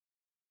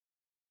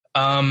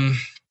 As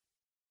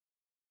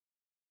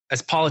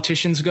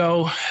politicians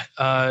go,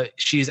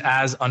 she's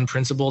as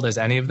unprincipled as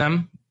any of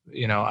them.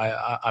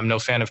 I'm no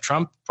fan of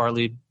Trump,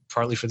 partly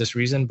for this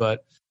reason,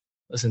 but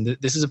listen,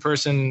 this is a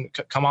person.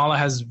 Kamala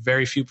has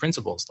very few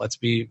principles. Let's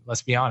be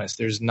honest.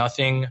 There's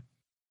nothing.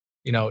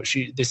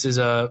 This is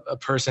a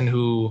person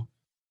who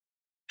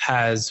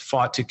has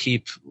fought to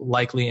keep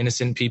likely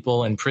innocent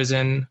people in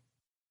prison,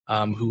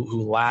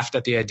 who laughed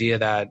at the idea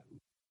that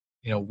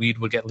weed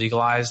would get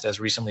legalized as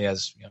recently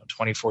as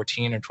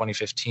 2014 or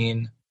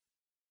 2015,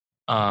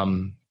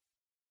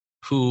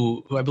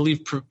 who I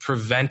believe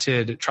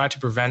tried to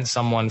prevent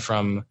someone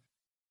from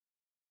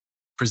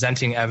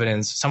presenting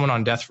evidence, someone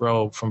on death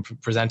row from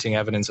presenting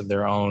evidence of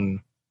their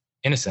own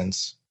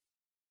innocence.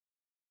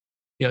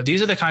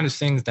 These are the kind of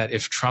things that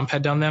if Trump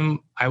had done them,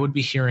 I would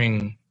be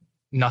hearing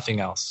nothing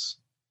else.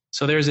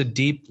 So there's a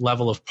deep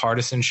level of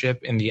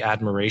partisanship in the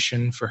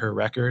admiration for her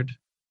record.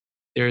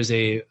 There's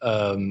a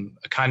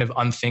kind of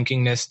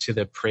unthinkingness to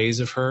the praise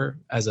of her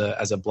as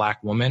a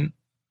Black woman,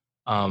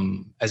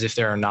 as if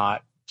there are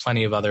not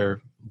plenty of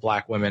other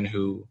Black women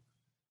who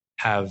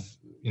have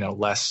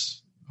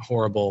less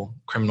horrible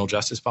criminal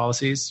justice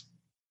policies.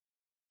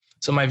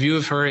 So my view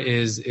of her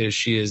is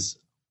she is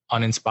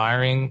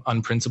uninspiring,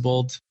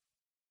 unprincipled,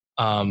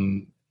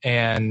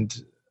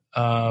 and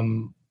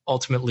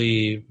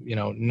ultimately,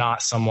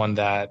 not someone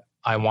that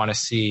I want to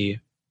see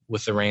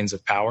with the reins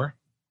of power.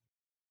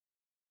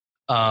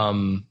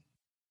 That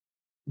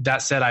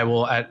said, I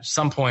will at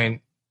some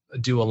point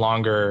do a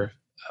longer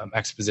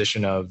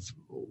exposition of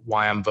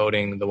why I'm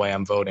voting the way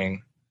I'm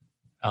voting.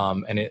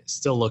 And it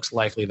still looks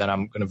likely that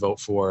I'm going to vote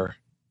for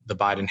the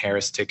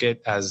Biden-Harris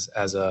ticket as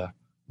a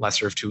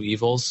lesser of two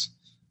evils.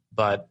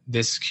 But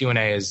this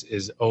Q&A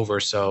is over,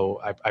 so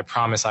I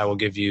promise I will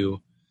give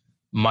you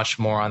much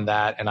more on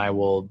that, and I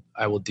will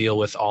deal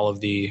with all of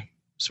the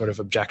sort of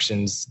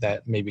objections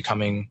that may be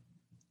coming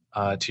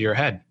to your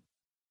head.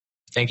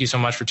 Thank you so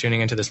much for tuning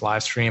into this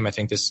live stream. I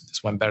think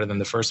this went better than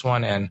the first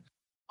one, and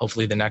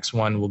hopefully the next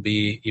one will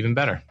be even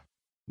better.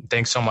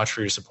 Thanks so much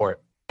for your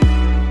support.